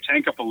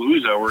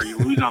Tankapalooza, where you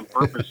lose on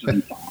purpose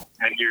and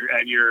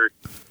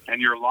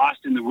you're lost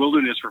in the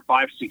wilderness for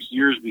 5-6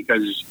 years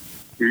because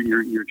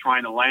you're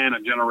trying to land a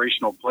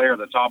generational player at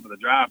the top of the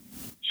draft.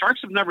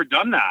 Sharks have never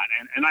done that,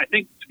 and I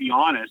think, to be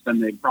honest,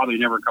 and they probably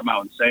never come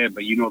out and say it,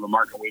 but the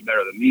market way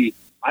better than me,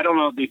 I don't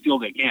know if they feel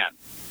they can,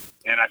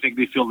 and I think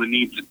they feel the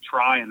need to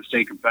try and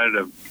stay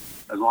competitive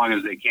as long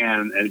as they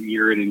can,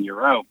 year in and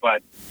year out.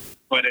 But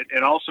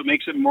it also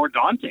makes it more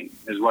daunting,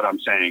 is what I'm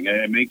saying.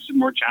 It makes it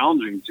more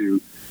challenging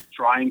to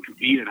try and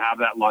compete and have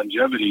that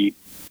longevity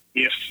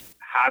if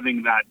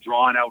having that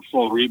drawn out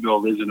full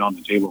rebuild isn't on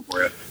the table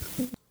for you.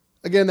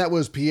 Again, that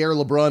was Pierre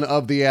LeBrun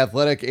of The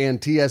Athletic and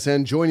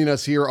TSN joining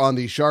us here on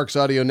the Sharks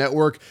Audio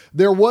Network.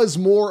 There was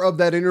more of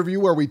that interview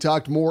where we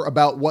talked more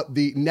about what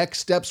the next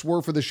steps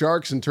were for the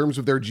Sharks in terms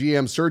of their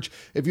GM search.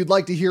 If you'd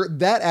like to hear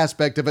that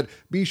aspect of it,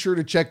 be sure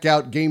to check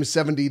out Game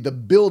 70, the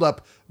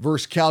build-up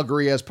versus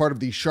Calgary, as part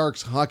of the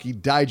Sharks Hockey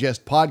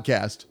Digest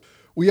podcast.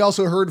 We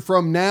also heard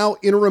from now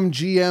interim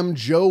GM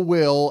Joe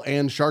Will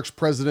and Sharks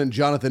president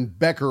Jonathan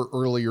Becker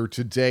earlier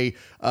today.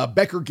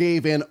 Becker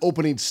gave an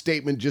opening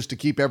statement just to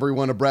keep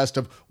everyone abreast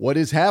of what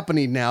is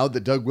happening now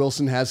that Doug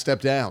Wilson has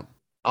stepped down.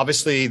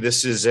 Obviously,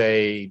 this is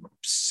a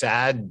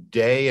sad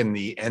day and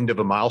the end of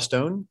a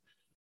milestone,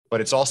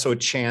 but it's also a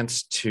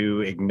chance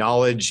to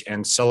acknowledge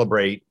and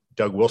celebrate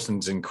Doug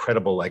Wilson's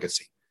incredible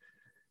legacy.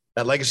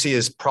 That legacy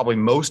is probably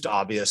most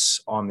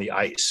obvious on the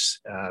ice.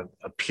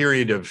 A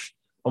period of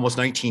almost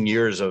 19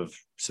 years of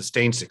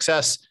sustained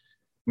success.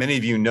 Many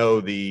of you know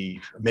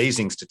the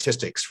amazing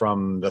statistics,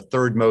 from the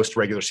third most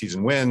regular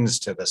season wins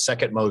to the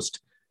second most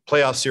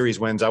playoff series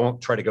wins. I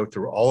won't try to go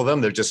through all of them.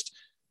 They're just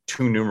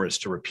too numerous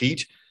to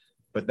repeat.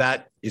 But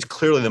that is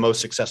clearly the most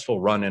successful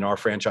run in our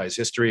franchise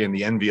history and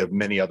the envy of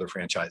many other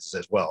franchises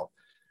as well.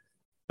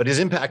 But his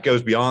impact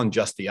goes beyond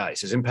just the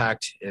ice. His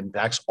impact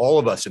impacts all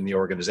of us in the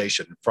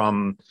organization,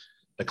 from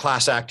the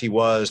class act he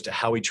was, to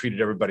how he treated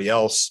everybody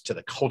else, to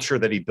the culture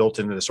that he built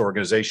into this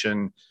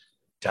organization,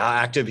 to how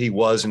active he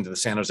was into the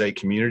San Jose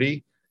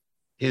community.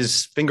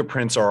 His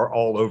fingerprints are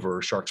all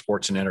over Shark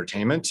Sports and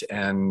Entertainment,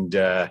 and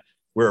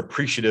we're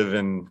appreciative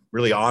and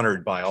really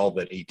honored by all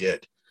that he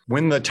did.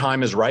 When the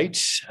time is right,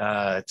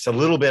 it's a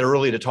little bit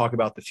early to talk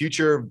about the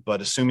future,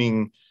 but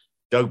assuming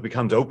Doug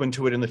becomes open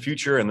to it in the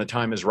future and the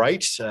time is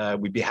right,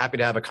 we'd be happy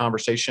to have a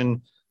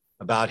conversation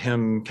about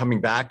him coming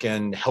back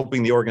and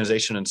helping the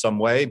organization in some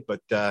way,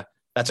 but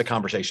that's a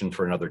conversation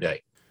for another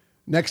day.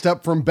 Next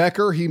up from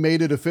Becker, he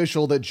made it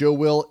official that Joe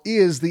Will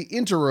is the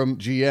interim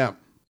GM.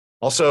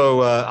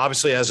 Also,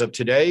 obviously, as of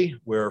today,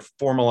 we're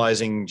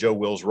formalizing Joe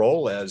Will's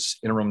role as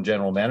interim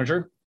general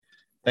manager.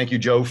 Thank you,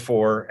 Joe,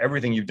 for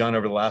everything you've done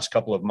over the last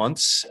couple of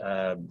months.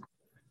 The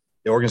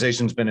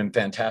organization's been in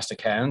fantastic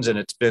hands, and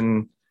it's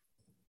been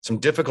some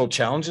difficult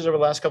challenges over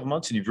the last couple of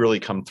months, and you've really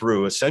come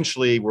through.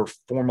 Essentially, we're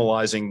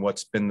formalizing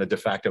what's been the de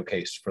facto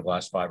case for the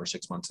last 5 or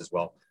 6 months as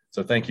well.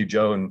 So thank you,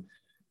 Joe, and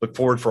look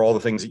forward for all the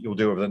things that you'll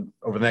do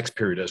over the next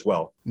period as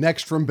well.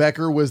 Next from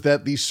Becker was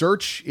that the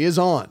search is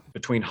on.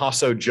 Between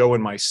Hasso, Joe,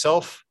 and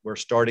myself, we're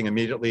starting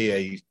immediately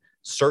a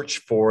search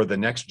for the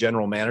next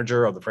general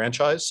manager of the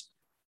franchise.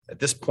 At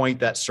this point,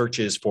 that search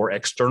is for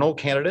external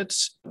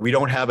candidates. We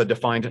don't have a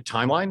defined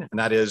timeline, and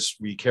that is,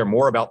 we care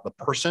more about the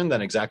person than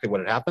exactly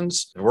what it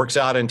happens. If it works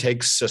out and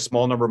takes a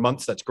small number of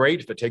months, that's great.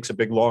 If it takes a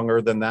bit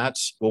longer than that,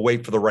 we'll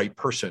wait for the right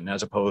person,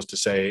 as opposed to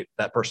say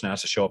that person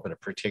has to show up at a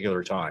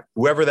particular time.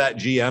 Whoever that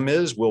GM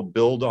is will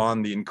build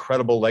on the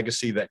incredible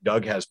legacy that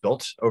Doug has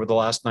built over the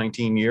last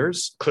 19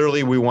 years.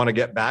 Clearly, we want to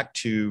get back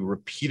to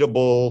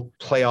repeatable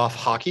playoff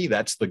hockey.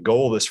 That's the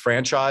goal of this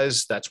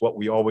franchise. That's what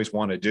we always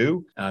want to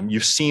do.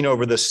 You've seen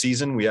over this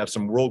season, we have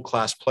some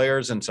world-class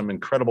players and some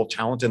incredible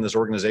talent in this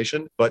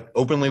organization, but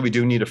openly we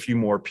do need a few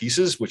more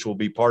pieces, which will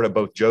be part of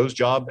both Joe's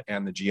job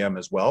and the GM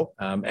as well.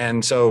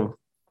 And so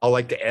I'll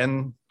like to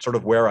end sort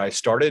of where I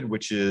started,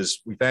 which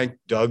is we thank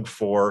Doug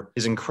for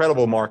his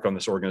incredible mark on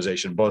this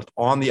organization, both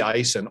on the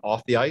ice and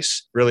off the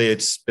ice. Really,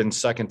 it's been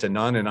second to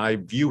none. And I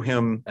view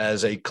him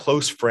as a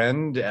close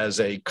friend, as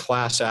a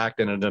class act,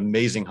 and an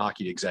amazing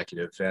hockey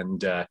executive.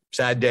 And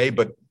sad day,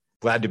 but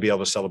glad to be able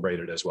to celebrate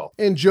it as well.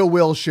 And Joe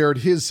Will shared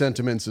his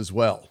sentiments as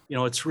well. You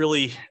know, it's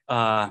really,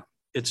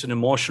 it's an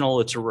emotional,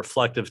 it's a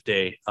reflective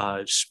day.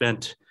 I've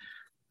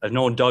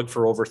known Doug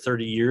for over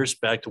 30 years,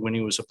 back to when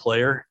he was a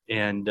player,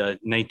 and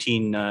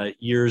 19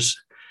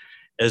 years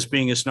as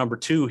being his number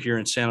 2 here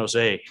in San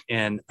Jose.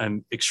 And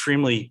I'm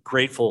extremely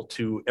grateful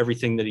to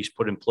everything that he's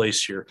put in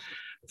place here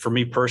for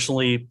me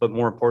personally, but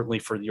more importantly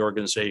for the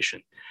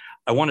organization.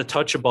 I want to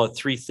touch about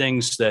 3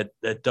 things that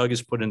Doug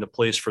has put into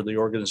place for the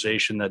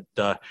organization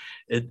that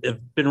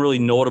have been really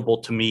notable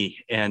to me.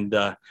 And,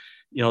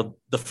 you know,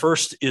 the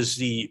first is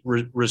the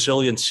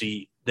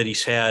resiliency that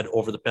he's had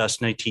over the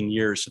past 19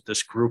 years that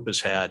this group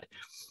has had.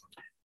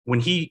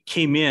 When he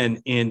came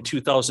in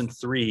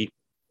 2003,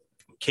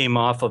 came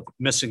off of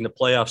missing the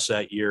playoffs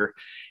that year.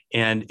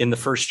 And in the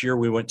first year,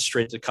 we went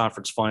straight to the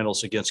conference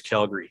finals against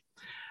Calgary.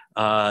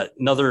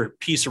 Another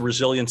piece of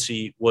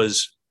resiliency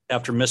was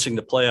after missing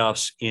the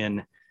playoffs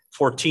in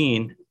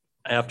 14,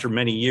 after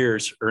many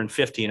years, or in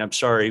 15, I'm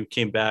sorry, we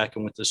came back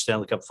and went to the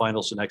Stanley Cup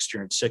Finals the next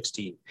year in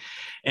 16,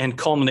 and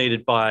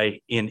culminated by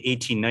in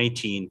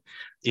 18-19,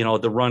 you know,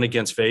 the run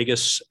against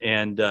Vegas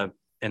and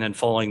then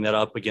following that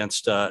up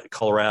against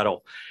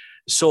Colorado.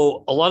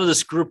 So a lot of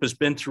this group has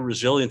been through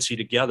resiliency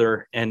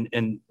together,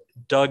 and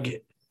Doug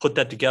put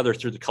that together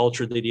through the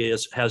culture that he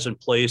has in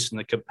place and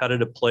the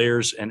competitive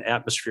players and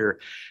atmosphere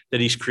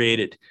that he's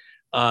created.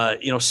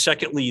 You know,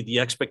 secondly, the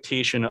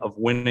expectation of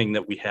winning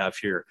that we have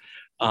here.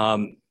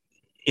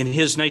 In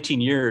his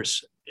 19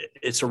 years,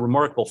 it's a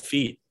remarkable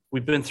feat.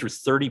 We've been through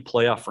 30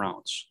 playoff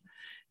rounds.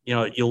 You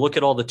know, you look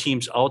at all the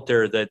teams out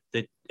there that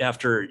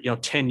after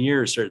 10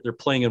 years, they're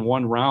playing in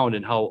one round,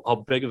 and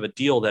how big of a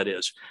deal that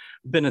is.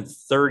 We've been in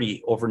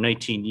 30 over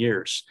 19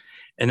 years,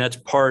 and that's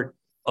part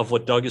of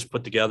what Doug has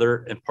put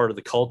together and part of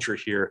the culture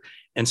here,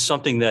 and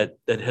something that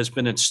has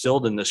been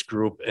instilled in this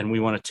group, and we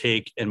want to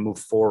take and move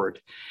forward.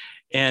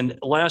 And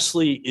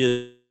lastly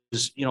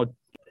is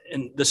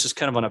and this is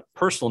kind of on a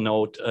personal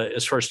note,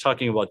 as far as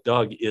talking about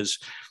Doug, is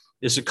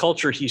a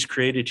culture he's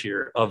created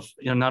here of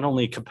not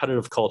only a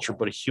competitive culture,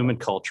 but a human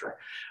culture,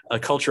 a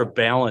culture of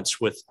balance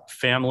with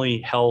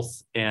family,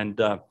 health, and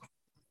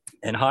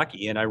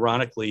hockey. And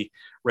ironically,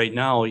 right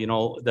now,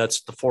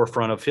 that's the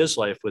forefront of his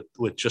life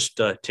with just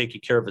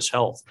taking care of his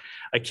health.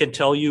 I can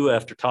tell you,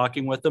 after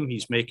talking with him,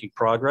 he's making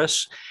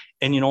progress.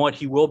 And you know what?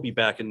 He will be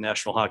back in the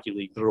National Hockey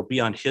League, but it'll be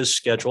on his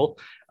schedule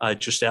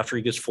just after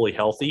he gets fully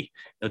healthy.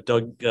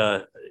 Doug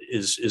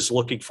is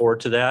looking forward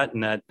to that,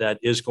 and that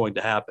is going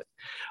to happen.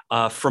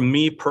 From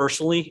me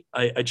personally,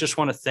 I just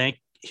want to thank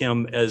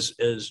him as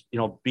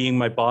being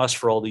my boss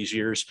for all these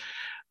years.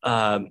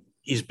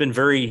 He's been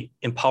very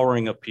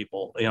empowering of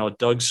people.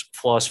 Doug's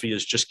philosophy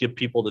is just give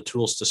people the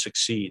tools to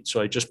succeed.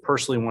 So I just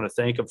personally want to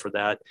thank him for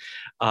that.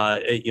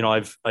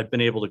 I've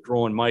been able to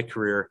grow in my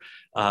career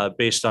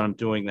based on him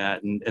doing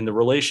that, and the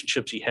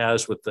relationships he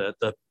has with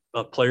the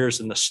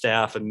players and the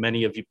staff, and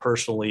many of you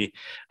personally,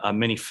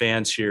 many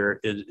fans here,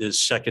 is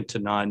second to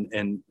none.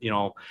 And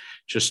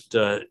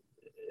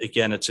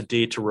again, it's a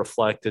day to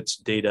reflect. It's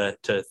a day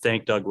to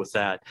thank Doug with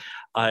that.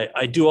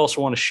 I do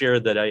also want to share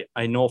that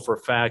I know for a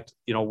fact,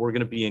 we're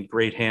going to be in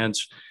great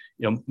hands,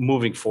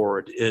 moving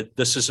forward.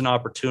 This is an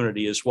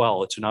opportunity as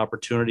well. It's an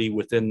opportunity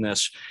within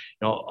this.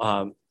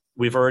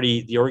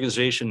 The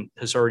organization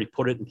has already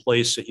put it in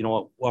place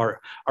that,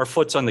 our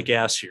foot's on the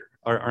gas here.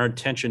 Our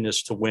intention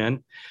is to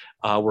win.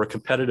 We're a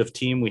competitive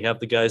team. We have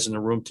the guys in the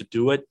room to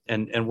do it,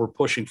 and we're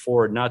pushing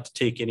forward, not to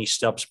take any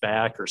steps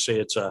back or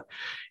say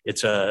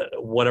it's a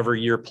whatever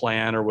year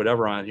plan or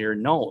whatever on here.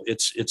 No,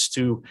 it's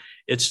to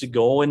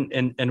go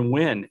and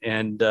win,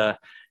 and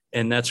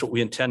that's what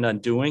we intend on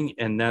doing.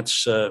 And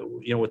that's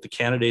with the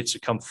candidates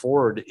that come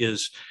forward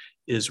is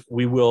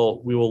we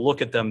will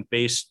look at them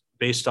based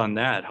on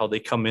that, how they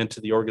come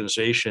into the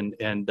organization.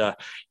 And, they're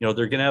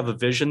going to have a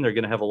vision. They're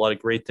going to have a lot of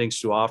great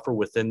things to offer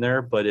within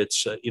there, but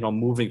it's,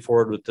 moving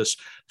forward with this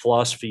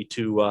philosophy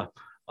to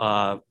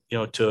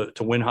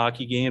win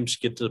hockey games,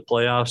 get to the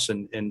playoffs,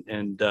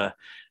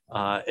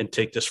 and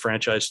take this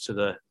franchise to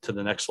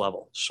the next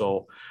level.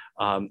 So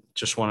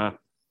just want to,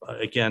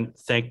 again,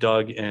 thank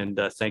Doug and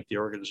thank the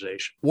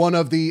organization. One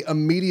of the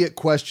immediate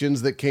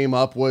questions that came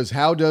up was,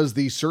 how does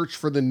the search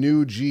for the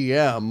new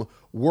GM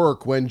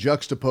work when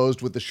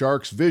juxtaposed with the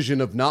Sharks'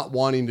 vision of not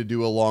wanting to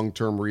do a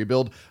long-term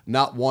rebuild,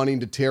 not wanting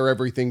to tear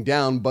everything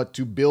down, but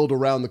to build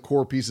around the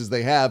core pieces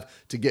they have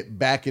to get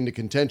back into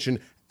contention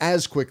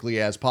as quickly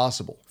as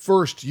possible?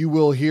 First, you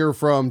will hear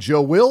from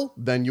Joe Will,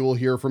 then you will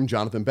hear from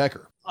Jonathan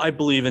Becker. I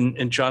believe,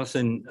 and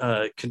Jonathan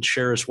can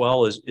share as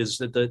well, is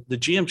that the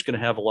GM's going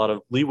to have a lot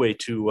of leeway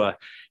to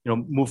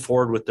move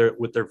forward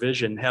with their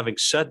vision. Having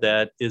said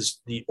that,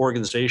 is the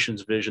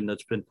organization's vision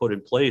that's been put in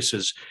place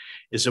is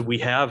that we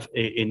have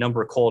a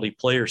number of quality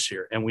players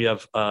here, and we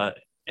have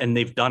and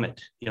they've done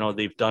it.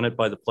 They've done it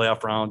by the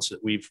playoff rounds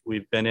that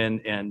we've been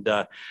in, and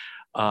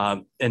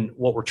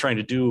what we're trying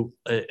to do,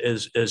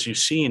 as you've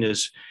seen,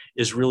 is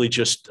really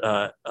just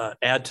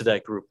add to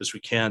that group as we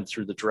can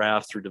through the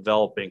draft, through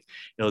developing.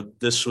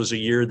 This was a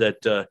year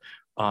that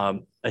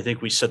I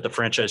think we set the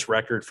franchise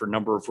record for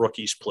number of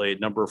rookies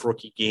played, number of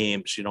rookie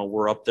games.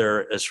 We're up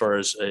there as far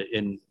as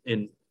in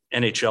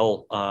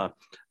NHL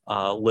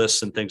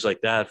lists and things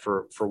like that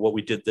for what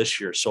we did this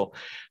year. So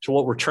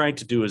what we're trying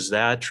to do is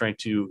trying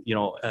to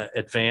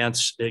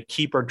advance,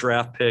 keep our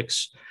draft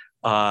picks,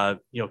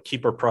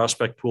 keep our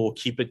prospect pool,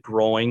 keep it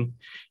growing,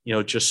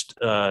 just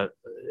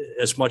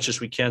as much as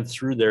we can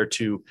through there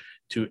to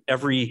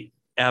every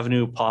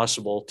avenue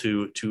possible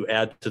to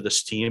add to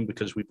this team,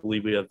 because we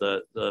believe we have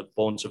the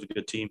bones of a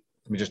good team.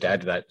 Let me just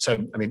add to that.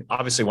 So,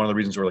 obviously one of the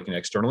reasons we're looking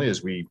externally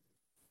is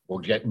we'll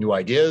get new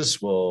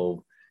ideas.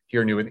 We'll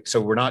hear so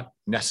we're not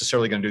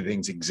necessarily going to do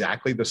things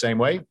exactly the same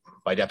way.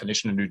 By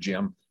definition, a new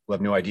GM will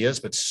have new ideas,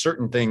 but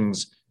certain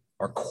things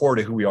are core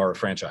to who we are a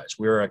franchise.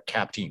 We're a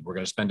cap team. We're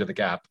going to spend to the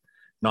cap,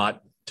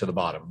 not to the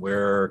bottom.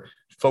 We're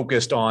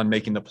focused on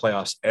making the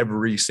playoffs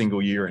every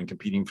single year and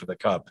competing for the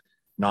cup,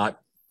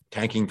 not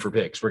tanking for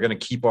picks. We're going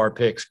to keep our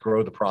picks,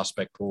 grow the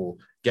prospect pool,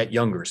 get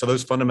younger. So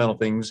those fundamental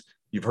things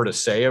you've heard us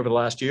say over the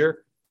last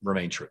year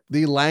remain true.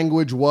 The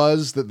language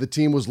was that the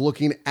team was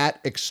looking at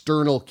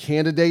external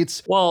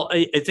candidates. Well,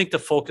 I think the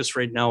focus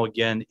right now,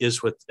 again,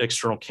 is with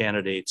external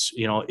candidates.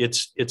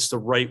 It's the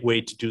right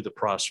way to do the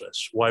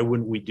process. Why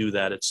wouldn't we do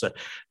that? It's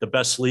the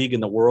best league in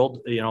the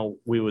world.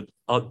 We would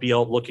be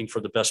out looking for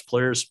the best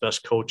players,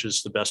 best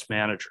coaches, the best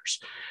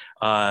managers.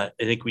 I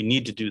think we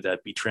need to do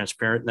that, be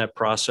transparent in that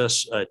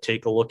process,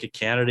 take a look at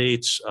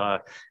candidates,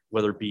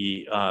 whether it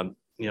be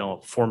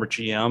former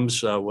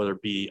GMs, whether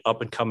it be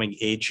up and coming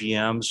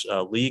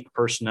AGMs, league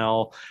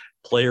personnel,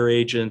 player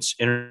agents,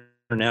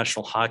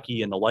 international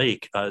hockey and the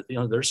like.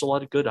 There's a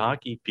lot of good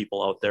hockey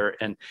people out there,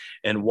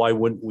 and why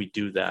wouldn't we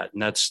do that?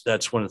 And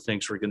that's one of the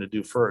things we're going to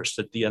do first.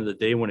 At the end of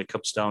the day, when it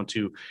comes down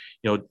to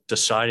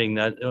deciding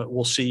that,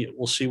 we'll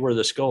see where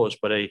this goes.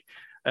 But I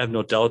have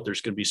no doubt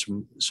there's going to be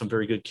some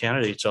very good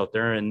candidates out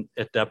there, and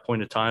at that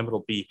point in time,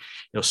 it'll be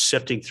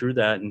sifting through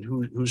that and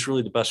who's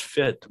really the best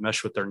fit to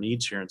mesh with their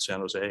needs here in San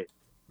Jose.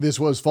 This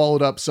was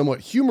followed up somewhat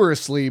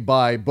humorously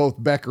by both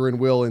Becker and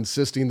Will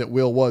insisting that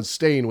Will was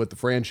staying with the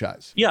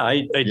franchise. Yeah,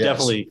 I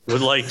definitely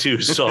would like to.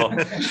 So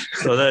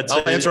that's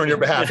I'll answer on your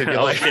behalf if you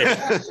like.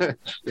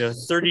 Okay.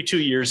 32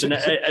 years, and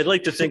I'd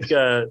like to think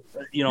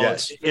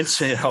Yes.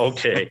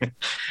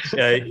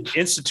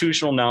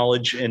 Institutional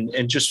knowledge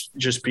and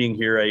just being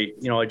here.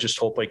 I just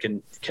hope I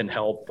can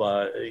help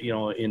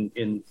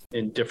in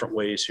different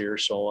ways here.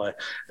 So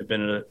I've been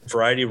in a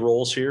variety of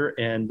roles here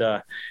and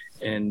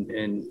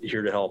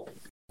here to help.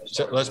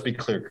 So let's be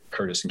clear,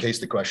 Curtis, in case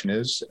the question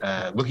is,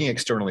 looking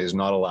externally is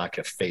not a lack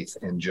of faith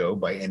in Joe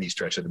by any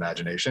stretch of the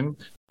imagination.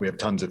 We have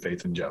tons of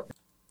faith in Joe.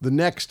 The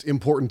next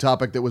important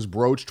topic that was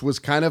broached was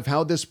kind of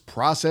how this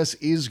process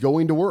is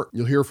going to work.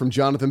 You'll hear from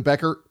Jonathan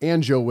Becker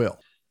and Joe Will.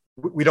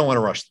 We don't want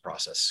to rush the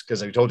process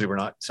because I told you we're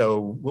not.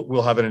 So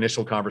we'll have an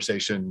initial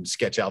conversation,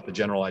 sketch out the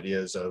general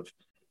ideas of,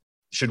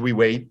 should we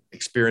wait,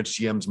 experienced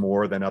GMs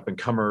more than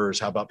up-and-comers?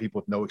 How about people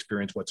with no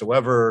experience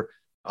whatsoever?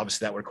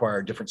 Obviously, that would require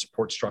a different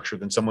support structure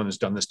than someone who's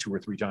done this 2 or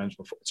 3 times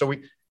before. So I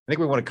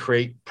think we want to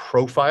create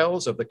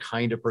profiles of the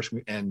kind of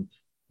person and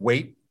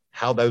weight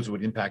how those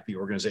would impact the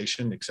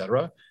organization, et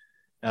cetera.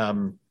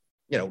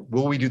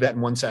 Will we do that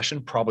in one session?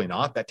 Probably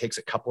not. That takes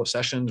a couple of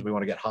sessions. We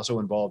want to get Hasso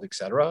involved, et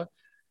cetera.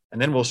 And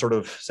then we'll sort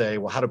of say,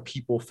 well, how do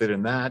people fit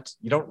in that?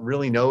 You don't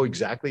really know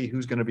exactly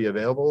who's going to be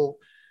available.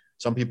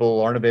 Some people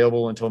aren't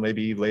available until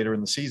maybe later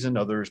in the season.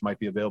 Others might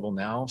be available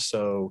now.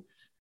 So,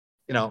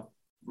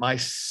 my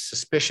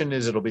suspicion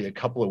is it'll be a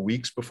couple of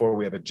weeks before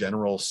we have a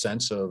general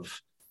sense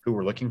of who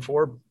we're looking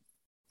for,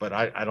 but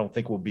I don't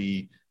think we'll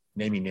be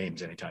naming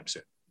names anytime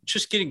soon.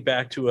 Just getting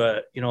back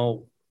to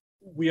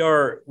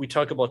we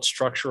talk about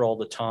structure all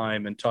the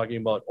time and talking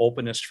about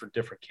openness for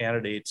different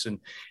candidates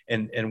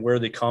and where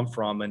they come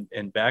from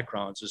and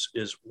backgrounds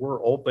is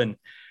we're open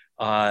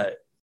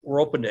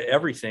to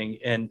everything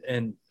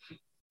and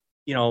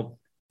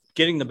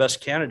getting the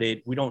best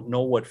candidate, we don't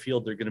know what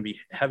field they're going to be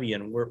heavy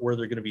in, where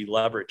they're going to be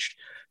leveraged.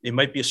 They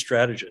might be a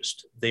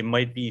strategist. They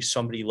might be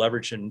somebody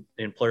leveraged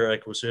in player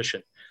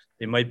acquisition.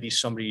 They might be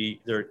somebody,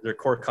 their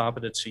core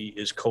competency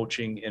is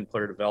coaching and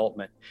player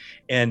development.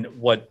 And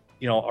what,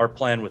 our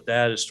plan with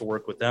that is to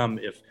work with them.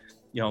 If,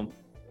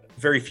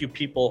 very few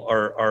people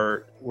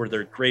are where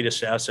their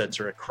greatest assets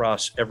are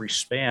across every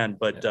span,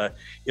 but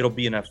it'll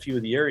be in a few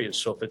of the areas.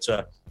 So if it's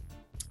a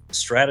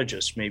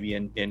strategist maybe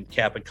in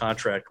cap and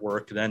contract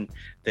work, then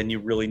you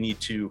really need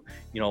to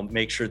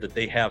make sure that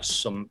they have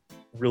some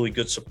really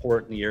good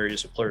support in the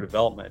areas of player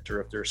development,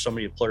 or if there's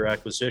somebody in player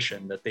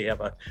acquisition, that they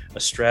have a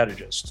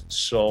strategist.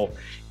 So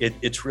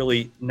it's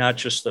really not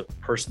just the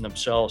person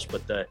themselves,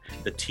 but the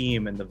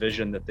team and the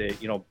vision that they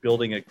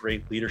building a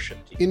great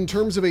leadership team. In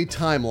terms of a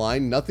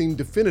timeline, nothing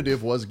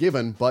definitive was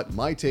given, but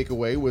my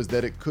takeaway was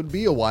that it could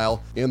be a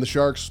while, and the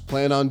Sharks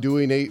plan on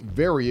doing a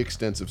very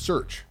extensive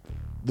search.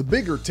 The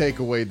bigger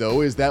takeaway, though,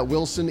 is that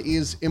Wilson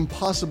is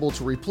impossible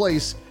to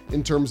replace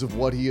in terms of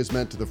what he has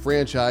meant to the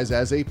franchise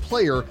as a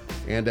player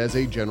and as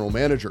a general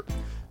manager.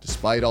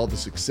 Despite all the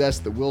success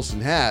that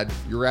Wilson had,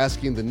 you're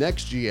asking the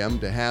next GM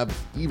to have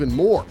even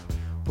more.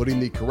 Putting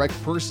the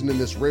correct person in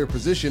this rare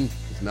position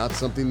is not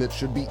something that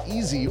should be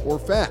easy or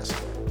fast.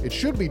 It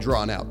should be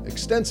drawn out,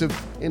 extensive,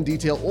 and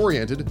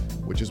detail-oriented,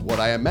 which is what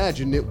I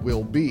imagine it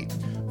will be.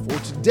 For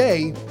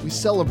today, we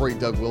celebrate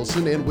Doug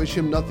Wilson and wish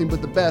him nothing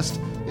but the best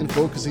in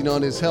focusing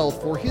on his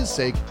health for his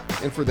sake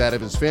and for that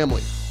of his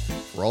family.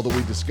 For all that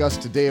we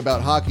discussed today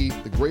about hockey,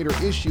 the greater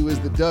issue is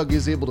that Doug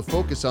is able to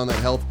focus on that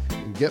health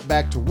and get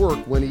back to work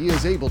when he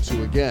is able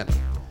to again.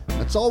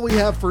 That's all we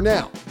have for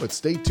now, but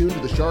stay tuned to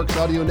the Sharks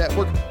Audio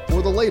Network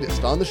for the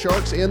latest on the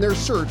Sharks and their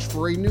search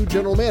for a new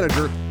general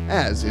manager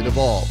as it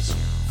evolves.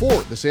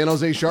 For the San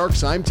Jose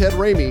Sharks, I'm Ted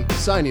Ramey,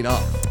 signing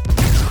off.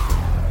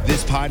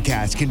 This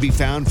podcast can be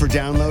found for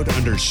download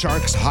under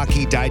Sharks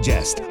Hockey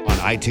Digest on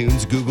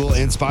iTunes, Google,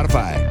 and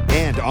Spotify,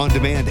 and on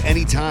demand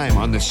anytime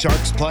on the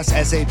Sharks Plus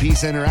SAP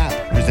Center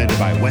app, presented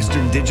by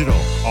Western Digital.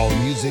 All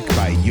music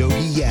by Yogi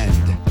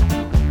Yend.